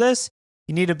that does this,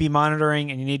 you need to be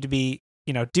monitoring, and you need to be,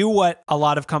 do what a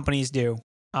lot of companies do,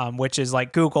 which is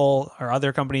like Google or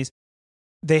other companies.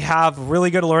 They have really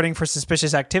good alerting for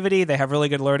suspicious activity. They have really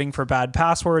good alerting for bad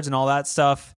passwords and all that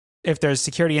stuff. If there's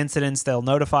security incidents, they'll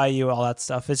notify you, all that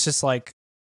stuff. It's just like,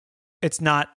 it's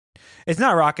not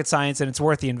rocket science, and it's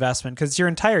worth the investment because it's your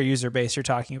entire user base you're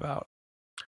talking about.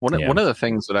 One of the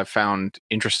things that I've found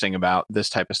interesting about this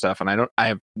type of stuff, and I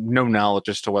have no knowledge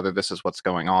as to whether this is what's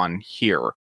going on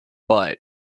here, but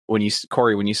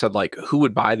Corey, when you said like who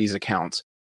would buy these accounts,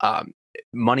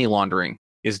 money laundering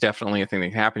is definitely a thing that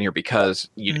can happen here, because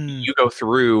you go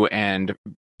through and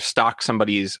stock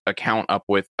somebody's account up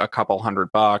with a couple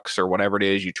 $100 or whatever it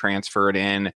is, you transfer it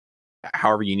in,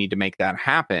 however you need to make that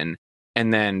happen,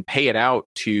 and then pay it out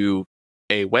to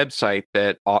a website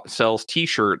that sells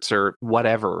t-shirts or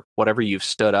whatever you've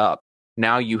stood up.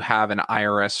 Now you have an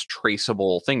IRS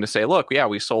traceable thing to say, look,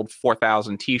 we sold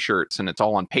 4,000 t-shirts, and it's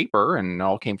all on paper, and it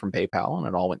all came from PayPal, and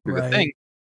it all went through the thing,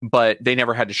 but they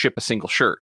never had to ship a single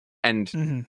shirt.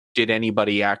 And did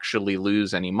anybody actually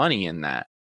lose any money in that?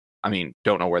 I mean,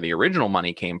 don't know where the original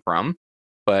money came from,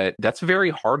 but that's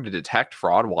very hard to detect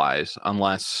fraud-wise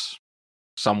unless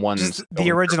someone's just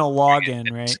the original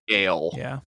login, right? Scale.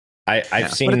 Yeah.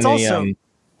 I've seen the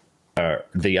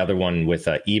other one with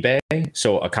eBay.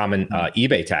 So a common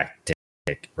eBay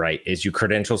tactic, right, is you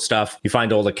credential stuff. You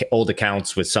find old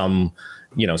accounts with some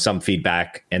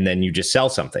feedback, and then you just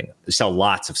sell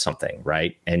lots of something,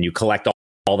 right? And you collect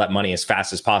all that money as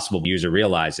fast as possible. The user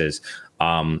realizes,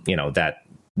 that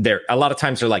they're a lot of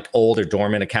times they're like old or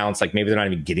dormant accounts, like maybe they're not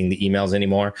even getting the emails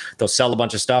anymore. They'll sell a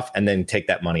bunch of stuff and then take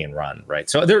that money and run, right?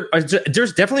 So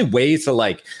there's definitely ways to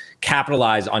like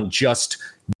capitalize on just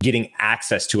getting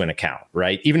access to an account,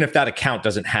 right? Even if that account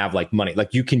doesn't have like money,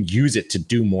 like you can use it to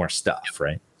do more stuff,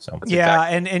 right? So yeah,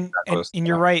 and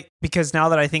you're right, because now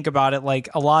that I think about it, like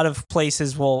a lot of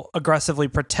places will aggressively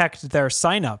protect their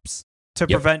signups to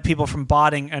prevent people from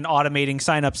botting and automating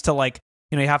signups to like,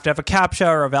 you know, you have to have a CAPTCHA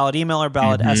or a valid email or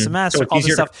valid SMS or all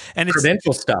this stuff. And it's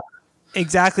credential stuff.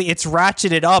 Exactly. It's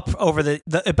ratcheted up over the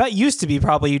I bet used to be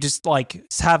probably you just like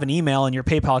have an email and your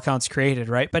PayPal account's created,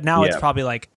 right? But now it's probably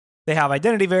like they have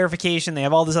identity verification, they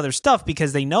have all this other stuff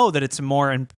because they know that it's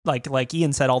more, and like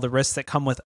Ian said, all the risks that come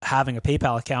with having a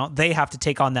PayPal account, they have to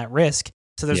take on that risk.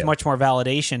 So there's much more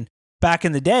validation. Back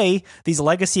in the day, these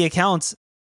legacy accounts,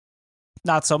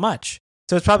 not so much.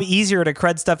 So it's probably easier to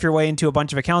cred stuff your way into a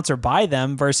bunch of accounts or buy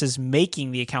them versus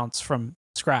making the accounts from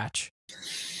scratch.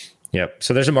 Yep.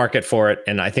 So there's a market for it.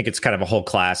 And I think it's kind of a whole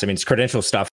class. I mean, it's credential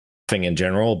stuffing in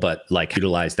general, but like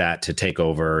utilize that to take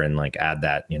over and like add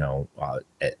that, you know,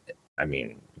 it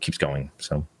keeps going.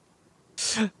 So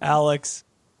Alex,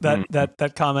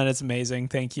 that comment is amazing.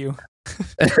 Thank you.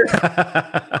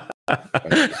 I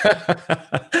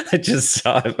just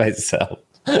saw it myself.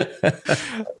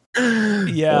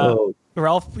 Yeah. Oh.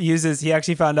 Ralph he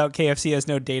actually found out KFC has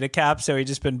no data cap, so he's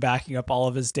just been backing up all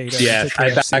of his data. Yeah,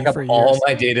 I back up all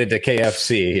my data to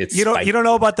KFC. You don't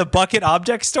know about the bucket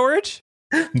object storage?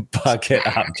 Bucket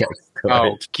object storage.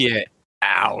 Oh, get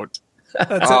out.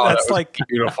 That's like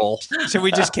beautiful. Should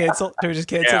we just cancel? Should we just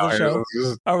cancel the show?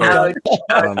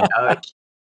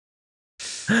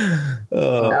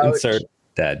 Insert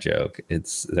dad joke.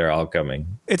 They're all coming.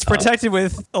 It's protected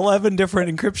with 11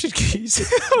 different encryption keys.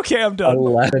 Okay, I'm done.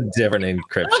 11 different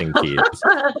encryption keys.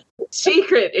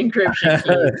 Secret encryption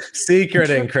keys. Secret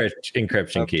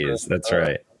encryption keys. That's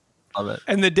right. Love it.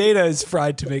 And the data is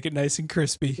fried to make it nice and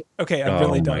crispy. Okay, I'm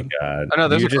really done. Oh my god! Oh no,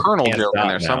 there's a kernel joke in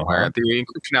there somewhere. The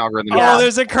encryption algorithm. Oh,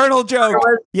 there's a kernel joke.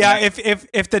 Yeah,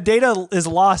 if the data is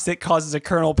lost, it causes a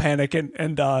kernel panic,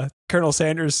 and Colonel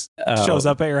Sanders shows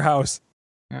up at your house.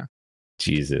 Yeah.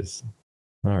 Jesus.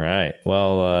 All right.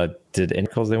 Well, did any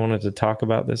articles they wanted to talk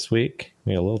about this week?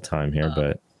 We have a little time here,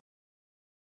 but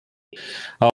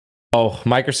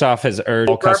Microsoft has urged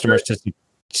all customers to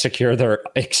secure their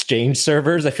Exchange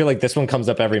servers. I feel like this one comes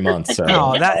up every month. So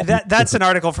that's an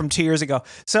article from 2 years ago.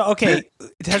 So okay,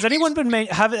 has anyone been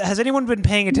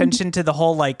paying attention to the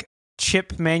whole like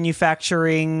chip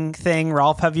manufacturing thing?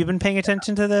 Ralph, have you been paying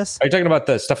attention to this? Are you talking about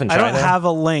the stuff in China? I don't have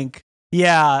a link.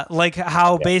 Yeah, like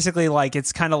how basically like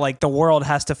it's kind of like the world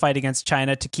has to fight against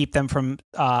China to keep them from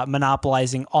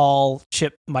monopolizing all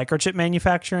microchip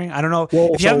manufacturing. I don't know.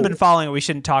 If you haven't been following it, we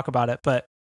shouldn't talk about it, but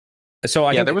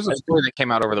there was a story that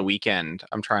came out over the weekend.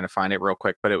 I'm trying to find it real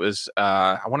quick, but it was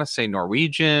I want to say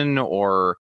Norwegian,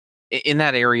 or in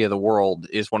that area of the world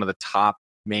is one of the top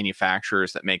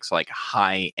manufacturers that makes like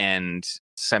high-end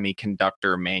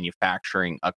semiconductor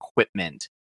manufacturing equipment,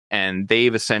 and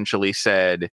they've essentially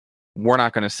said, we're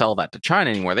not going to sell that to China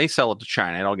anymore. They sell it to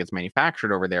China. It all gets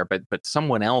manufactured over there, but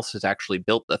someone else has actually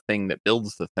built the thing that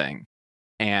builds the thing.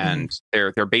 And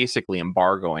they're basically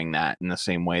embargoing that in the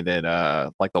same way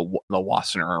that like the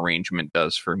Wassenaar arrangement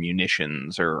does for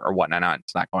munitions or whatnot.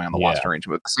 It's not going on the Wassenaar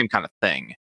arrangement, but the same kind of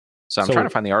thing. So I'm trying to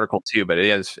find the article too, but it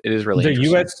is really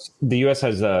interesting. The US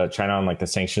has China on like the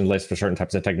sanction list for certain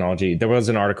types of technology. There was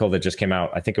an article that just came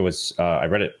out. I think it was I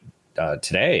read it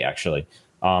today actually.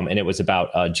 And it was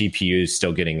about GPUs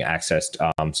still getting accessed.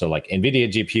 So like NVIDIA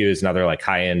GPUs and other like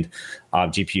high-end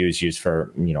GPUs used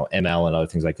for, ML and other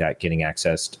things like that getting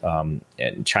accessed.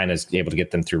 And China's able to get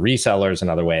them through resellers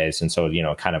and other ways. And so,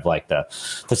 kind of like the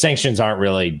sanctions aren't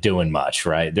really doing much,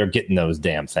 right? They're getting those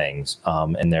damn things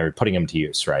and they're putting them to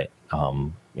use, right?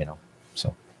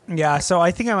 So. Yeah, so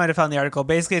I think I might have found the article.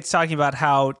 Basically, it's talking about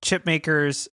how chip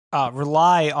makers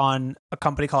rely on a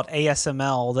company called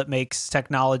ASML that makes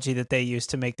technology that they use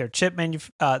to make their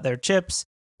their chips.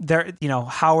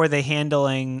 How are they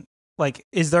handling? Like,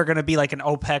 is there going to be like an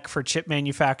OPEC for chip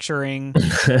manufacturing?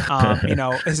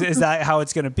 Is that how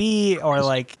it's going to be, or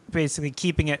like basically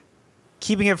keeping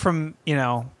it from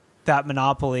that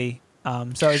monopoly?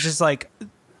 So it's just like,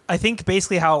 I think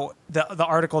basically how the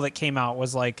article that came out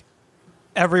was like,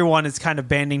 everyone is kind of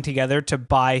banding together to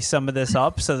buy some of this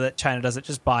up so that China doesn't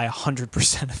just buy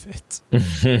 100% of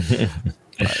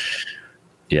it.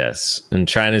 Yes. And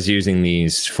China's using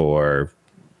these for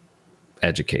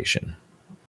education.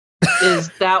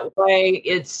 Is that why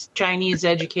it's Chinese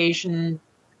education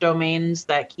domains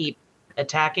that keep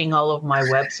attacking all of my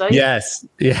websites.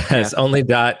 Yes. Only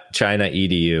 .china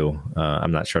edu.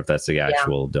 I'm not sure if that's the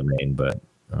actual domain, but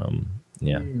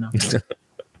yeah.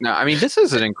 No, I mean, this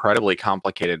is an incredibly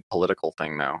complicated political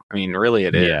thing, though. I mean, really,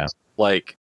 it is. Yeah.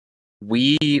 Like,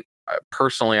 we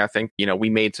personally, I think, we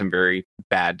made some very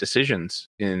bad decisions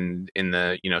in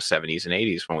the 70s and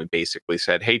 80s when we basically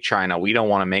said, hey, China, we don't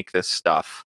want to make this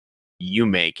stuff. You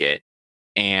make it.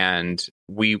 And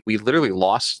we literally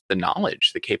lost the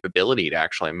knowledge, the capability to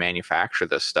actually manufacture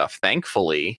this stuff.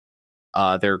 Thankfully,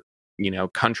 there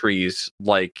countries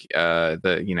like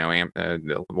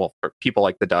people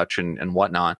like the Dutch and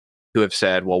whatnot who have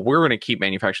said, well, we're going to keep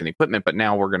manufacturing the equipment, but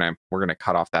now we're going to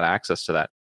cut off that access to that.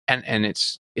 And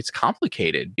it's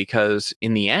complicated because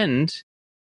in the end,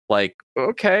 like,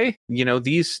 okay,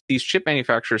 these chip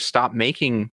manufacturers stop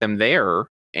making them there,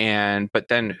 but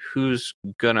then who's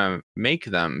gonna make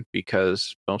them,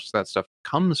 because most of that stuff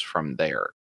comes from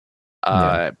there.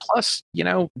 Plus,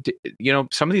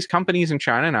 some of these companies in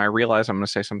China, and I realize I'm going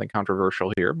to say something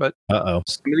controversial here, but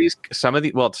some of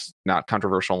the well, it's not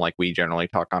controversial like we generally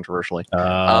talk controversially.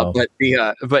 But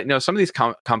some of these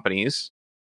companies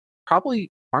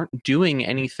probably aren't doing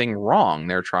anything wrong.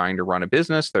 They're trying to run a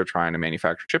business, they're trying to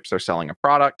manufacture chips, they're selling a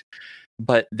product,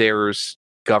 but there's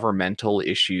governmental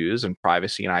issues and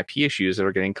privacy and IP issues that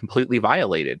are getting completely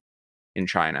violated in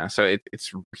China. So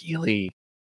it's really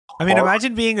hard. I mean,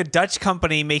 imagine being a Dutch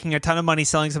company making a ton of money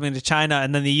selling something to China,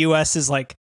 and then the US is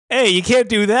like, hey, you can't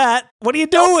do that. What are you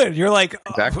doing? You're like,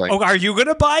 exactly. Oh, are you going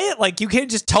to buy it? Like, you can't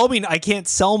just tell me I can't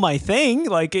sell my thing.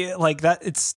 Like that.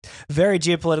 It's very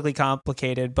geopolitically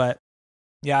complicated, but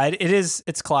yeah,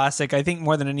 it's classic. I think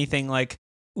more than anything, like,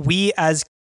 we as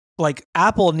like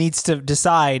Apple needs to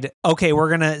decide, okay, we're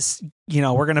going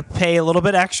to pay a little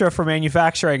bit extra for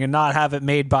manufacturing and not have it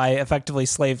made by effectively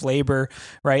slave labor,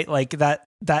 right? Like that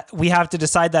we have to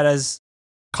decide that as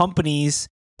companies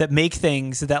that make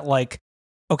things that, like,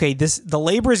 okay, the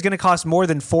labor is going to cost more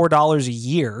than $4 a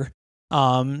year.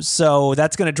 So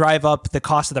that's going to drive up the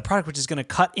cost of the product, which is going to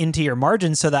cut into your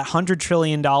margin. So that $100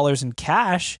 trillion in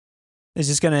cash is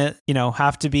just going to,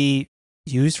 have to be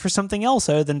used for something else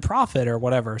other than profit or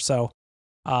whatever. So,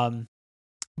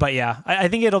 but yeah, I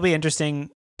think it'll be interesting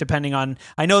depending on,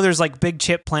 I know there's like big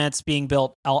chip plants being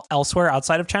built elsewhere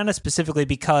outside of China, specifically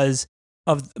because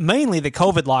of mainly the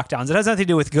COVID lockdowns. It has nothing to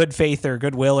do with good faith or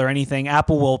goodwill or anything.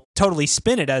 Apple will totally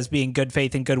spin it as being good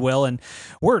faith and goodwill, and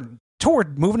we're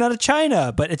toward moving out of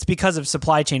China, but it's because of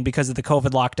supply chain, because of the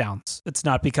COVID lockdowns. It's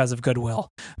not because of goodwill.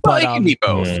 Well, it can be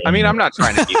both. I mean, I'm not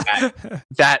trying to be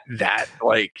that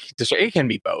like, it can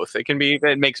be both. It can be,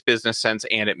 it makes business sense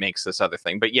and it makes this other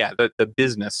thing. But yeah, the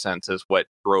business sense is what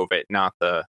drove it, not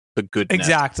the goodness.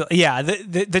 Exactly. Yeah.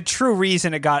 The true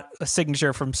reason it got a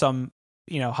signature from some,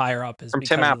 higher up is from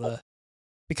Tim Apple.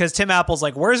 Because Tim Apple's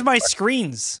like, where's my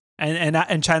screens?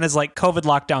 And China's like, COVID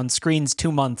lockdown, screens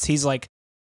 2 months. He's like,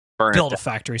 build a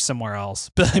factory somewhere else.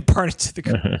 Burn it to the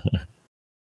ground.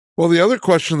 Well, the other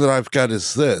question that I've got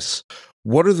is this.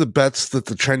 What are the bets that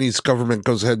the Chinese government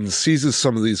goes ahead and seizes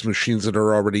some of these machines that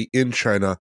are already in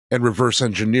China and reverse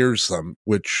engineers them,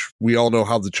 which we all know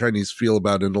how the Chinese feel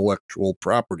about intellectual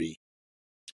property?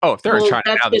 Oh, if they're in China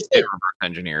now, they get reverse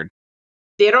engineered.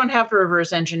 They don't have to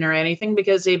reverse engineer anything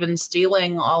because they've been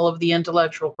stealing all of the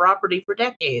intellectual property for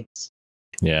decades.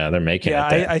 Yeah, they're making it.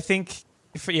 I think...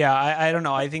 I don't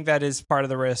know. I think that is part of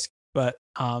the risk, but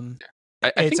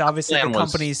it's obviously the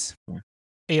company's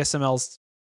ASML's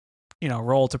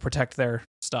role to protect their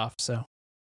stuff. So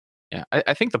yeah,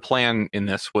 I think the plan in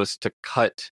this was to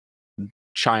cut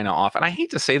China off, and I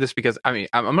hate to say this because I mean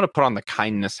I'm going to put on the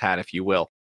kindness hat, if you will.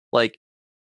 Like,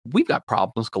 we've got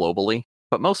problems globally,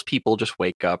 but most people just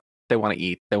wake up. They want to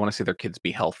eat. They want to see their kids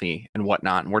be healthy and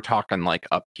whatnot. And we're talking like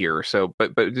up here. So,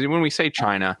 but when we say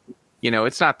China,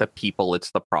 it's not the people, it's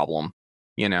the problem,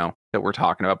 that we're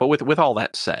talking about. But with all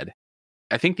that said,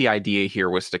 I think the idea here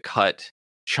was to cut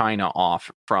China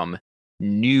off from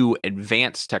new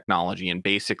advanced technology and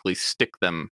basically stick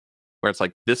them where it's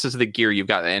like, this is the gear you've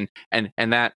got. And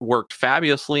that worked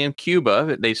fabulously in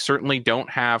Cuba. They certainly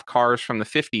don't have cars from the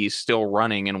 50s still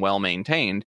running and well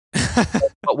maintained.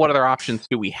 But what other options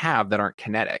do we have that aren't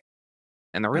kinetic?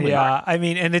 And they're really aren't. I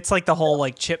mean, and it's like the whole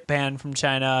like chip ban from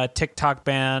China, TikTok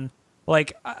ban.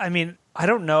 Like, I mean, I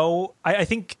don't know. I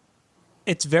think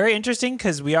it's very interesting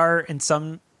because we are, in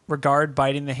some regard,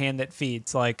 biting the hand that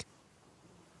feeds. Like,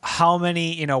 how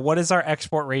many, what is our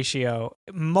export ratio?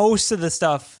 Most of the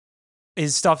stuff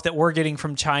is stuff that we're getting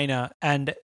from China.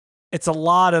 And it's a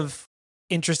lot of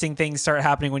interesting things start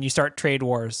happening when you start trade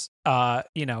wars.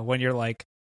 When you're like,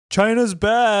 China's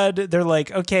bad. They're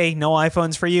like, okay, no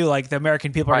iPhones for you. Like the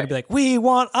American people are going to be like, we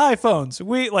want iPhones.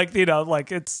 We like,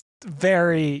 like it's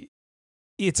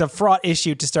a fraught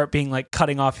issue to start being like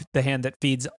cutting off the hand that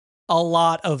feeds a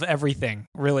lot of everything.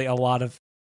 Really a lot of,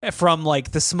 from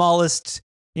like the smallest,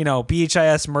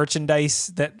 BHIS merchandise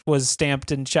that was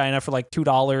stamped in China for like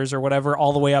 $2 or whatever,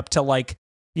 all the way up to like,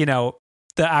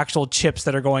 the actual chips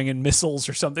that are going in missiles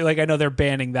or something. Like I know they're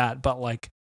banning that, but like,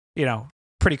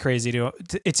 pretty crazy to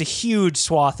it's a huge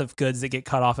swath of goods that get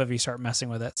cut off if you start messing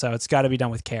with it. So it's got to be done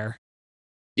with care.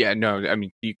 Yeah, no, I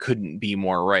mean, you couldn't be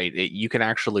more right. You can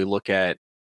actually look at,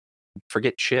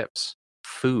 forget chips,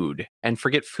 food, and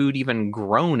forget food even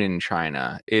grown in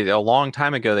China. A long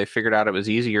time ago, they figured out it was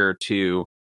easier to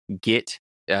get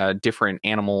different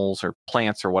animals or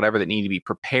plants or whatever that need to be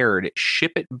prepared,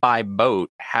 ship it by boat,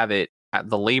 have it at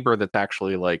the labor that's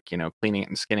actually like, cleaning it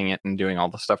and skinning it and doing all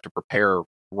the stuff to prepare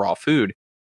raw food,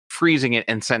 freezing it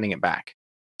and sending it back.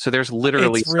 So there's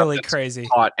literally it's really crazy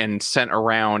caught and sent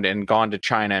around and gone to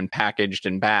China and packaged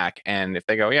and back. And if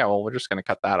they go, yeah, well, we're just going to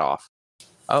cut that off.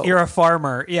 Oh, you're a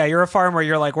farmer. Yeah, you're a farmer.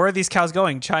 You're like, where are these cows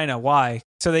going? China. Why?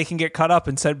 So they can get cut up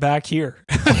and sent back here.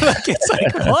 Like, it's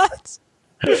like, what?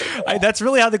 That's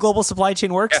really how the global supply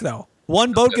chain works, though.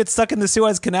 One boat gets stuck in the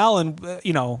Suez Canal and,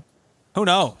 who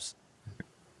knows?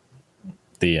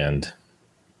 The end.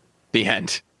 The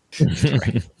end.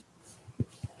 Right.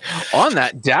 On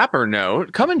that dapper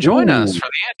note, come and join us for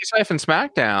the Anti-Siphon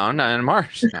Smackdown in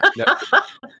March.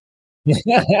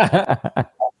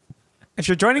 If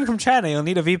you're joining from China, you'll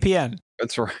need a VPN.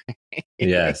 That's right.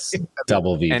 Yes,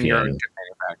 double VPN. And you're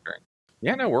manufacturing.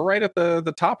 Yeah, no, we're right at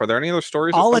the top. Are there any other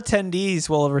stories? All attendees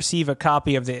will receive a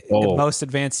copy of the most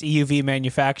advanced EUV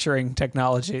manufacturing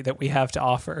technology that we have to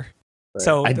offer. Right.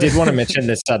 So I did want to mention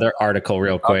this other article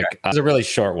real quick. Okay. It's a really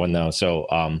short one though. So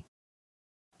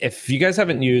if you guys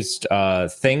haven't used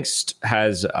Thinkst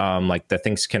has like the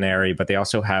Thinkst Canary, but they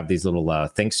also have these little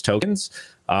Thinkst tokens.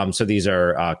 So these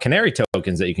are Canary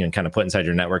tokens that you can kind of put inside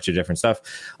your networks or different stuff.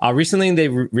 Recently, they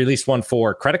released one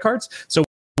for credit cards. So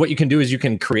what you can do is you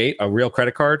can create a real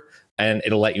credit card and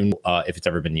it'll let you know if it's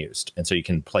ever been used. And so you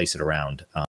can place it around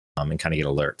and kind of get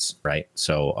alerts, right?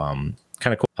 So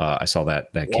kind of cool. I saw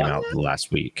that came out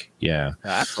last week. Yeah.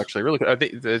 That's actually really good.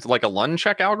 It's like a LUN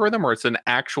check algorithm or it's an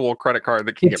actual credit card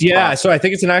that can get processed? So I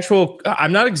think it's an actual,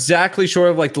 I'm not exactly sure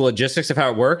of like the logistics of how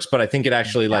it works, but I think it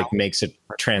actually like makes a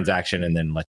transaction and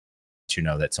then lets you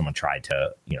know that someone tried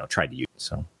to use it.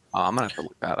 So I'm going to have to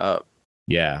look that up.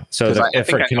 Yeah. So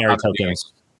for Canary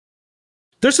tokens,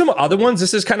 there's some other ones.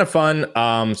 This is kind of fun,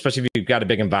 especially if you've got a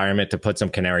big environment to put some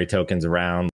Canary tokens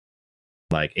around,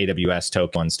 like AWS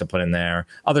tokens to put in there,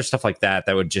 other stuff like that.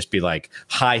 That would just be like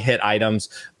high hit items.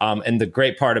 And the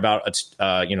great part about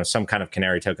some kind of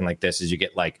Canary token like this is you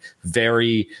get like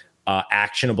very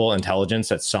actionable intelligence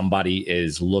that somebody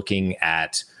is looking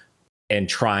at and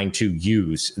trying to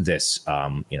use this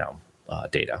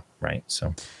data, right?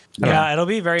 So yeah, it'll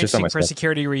be very interesting for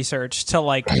security research to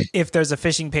like if there's a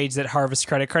phishing page that harvests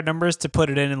credit card numbers to put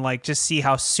it in and like just see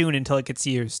how soon until it gets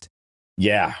used.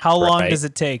 Yeah. How long does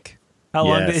it take? How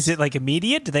long is it like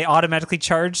immediate? Do they automatically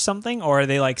charge something or are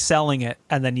they like selling it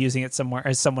and then using it somewhere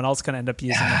as someone else can end up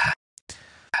using it?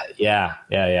 Yeah.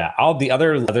 The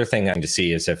other thing I'm to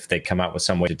see is if they come out with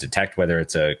some way to detect whether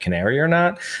it's a canary or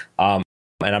not.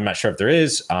 And I'm not sure if there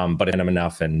is, but if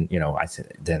enough, and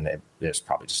there's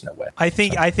probably just no way. I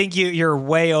think you're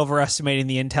way overestimating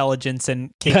the intelligence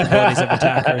and capabilities of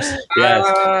attackers. Yes.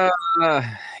 I'd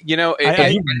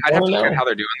have to look at how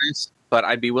they're doing this, but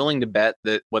I'd be willing to bet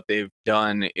that what they've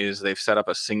done is they've set up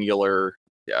a singular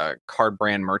card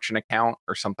brand merchant account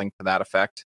or something to that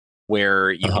effect,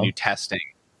 where you can do testing.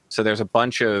 So there's a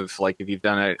bunch of, like, if you've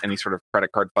done any sort of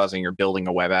credit card fuzzing or building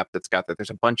a web app that's got that, there's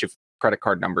a bunch of credit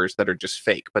card numbers that are just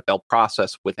fake, but they'll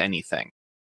process with anything.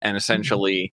 And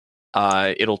essentially,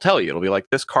 it'll tell you, it'll be like,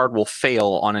 this card will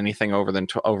fail on anything over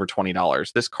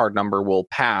 $20. This card number will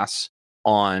pass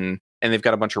on, and they've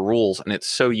got a bunch of rules, and it's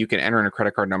so you can enter in a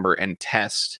credit card number and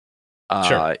test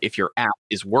if your app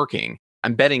is working.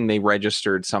 I'm betting they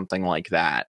registered something like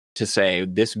that to say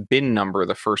this BIN number,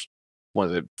 the first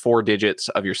 4 digits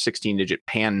of your 16-digit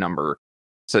PAN number.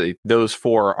 So those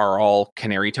 4 are all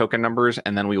Canary token numbers,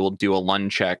 and then we will do a LUN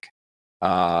check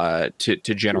to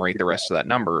generate the rest of that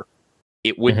number.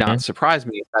 It would not surprise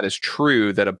me if that is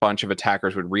true, that a bunch of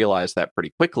attackers would realize that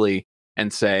pretty quickly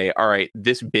and say, all right,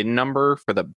 this BIN number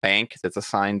for the bank that's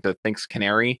assigned to Thinkst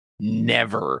Canary,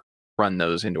 never run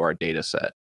those into our data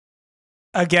set.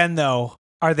 Again, though,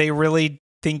 are they really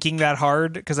thinking that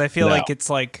hard? Because I feel like it's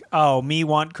like, oh, me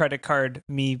want credit card,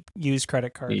 me use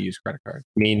credit card. Me use credit card.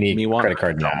 Me need credit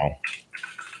card now.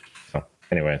 So.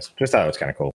 anyways, just thought it was kind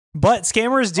of cool. But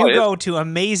scammers do go to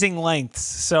amazing lengths.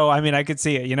 So, I mean, I could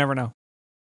see it. You never know.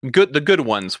 The good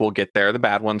ones will get there. The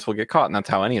bad ones will get caught. And that's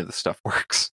how any of this stuff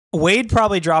works. Wade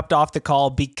probably dropped off the call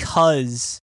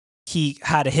because he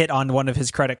had a hit on one of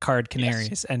his credit card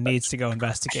canaries and needs to go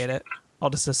investigate it. I'll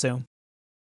just assume.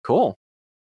 Cool.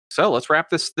 So let's wrap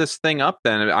this thing up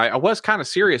then. I was kind of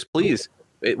serious. Please,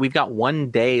 we've got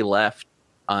 1 day left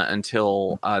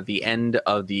until the end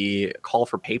of the call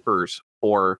for papers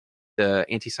for the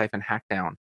anti-siphon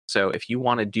hackdown. So if you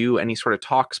want to do any sort of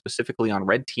talk specifically on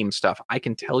red team stuff, I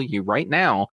can tell you right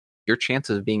now, your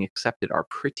chances of being accepted are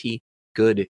pretty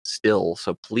good still.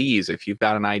 So please, if you've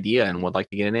got an idea and would like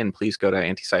to get it in, please go to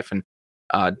anti-siphon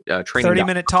training.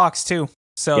 30-minute talks too.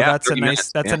 So that's a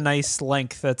nice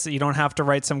length. You don't have to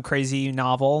write some crazy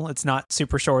novel. It's not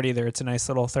super short either. It's a nice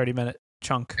little 30-minute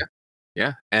chunk.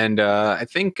 Yeah. And I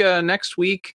think next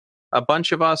week, a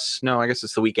bunch of us, no, I guess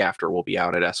it's the week after, we'll be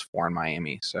out at S4 in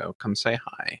Miami. So come say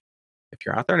hi if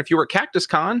you're out there. And if you were at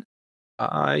CactusCon,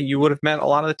 you would have met a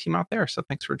lot of the team out there. So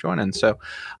thanks for joining. So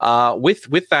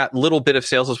with that little bit of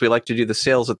sales, as we like to do the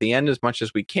sales at the end as much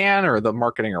as we can, or the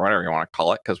marketing or whatever you want to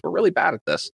call it, because we're really bad at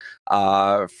this,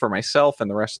 for myself and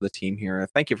the rest of the team here,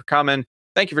 thank you for coming.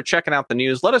 Thank you for checking out the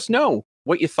news. Let us know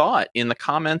what you thought in the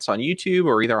comments on YouTube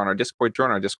or either on our Discord.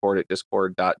 Join our Discord at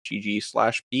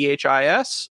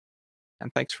discord.gg/BHIS.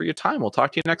 And thanks for your time. We'll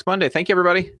talk to you next Monday. Thank you,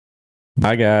 everybody.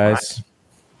 Bye, guys.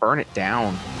 Burn it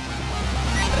down.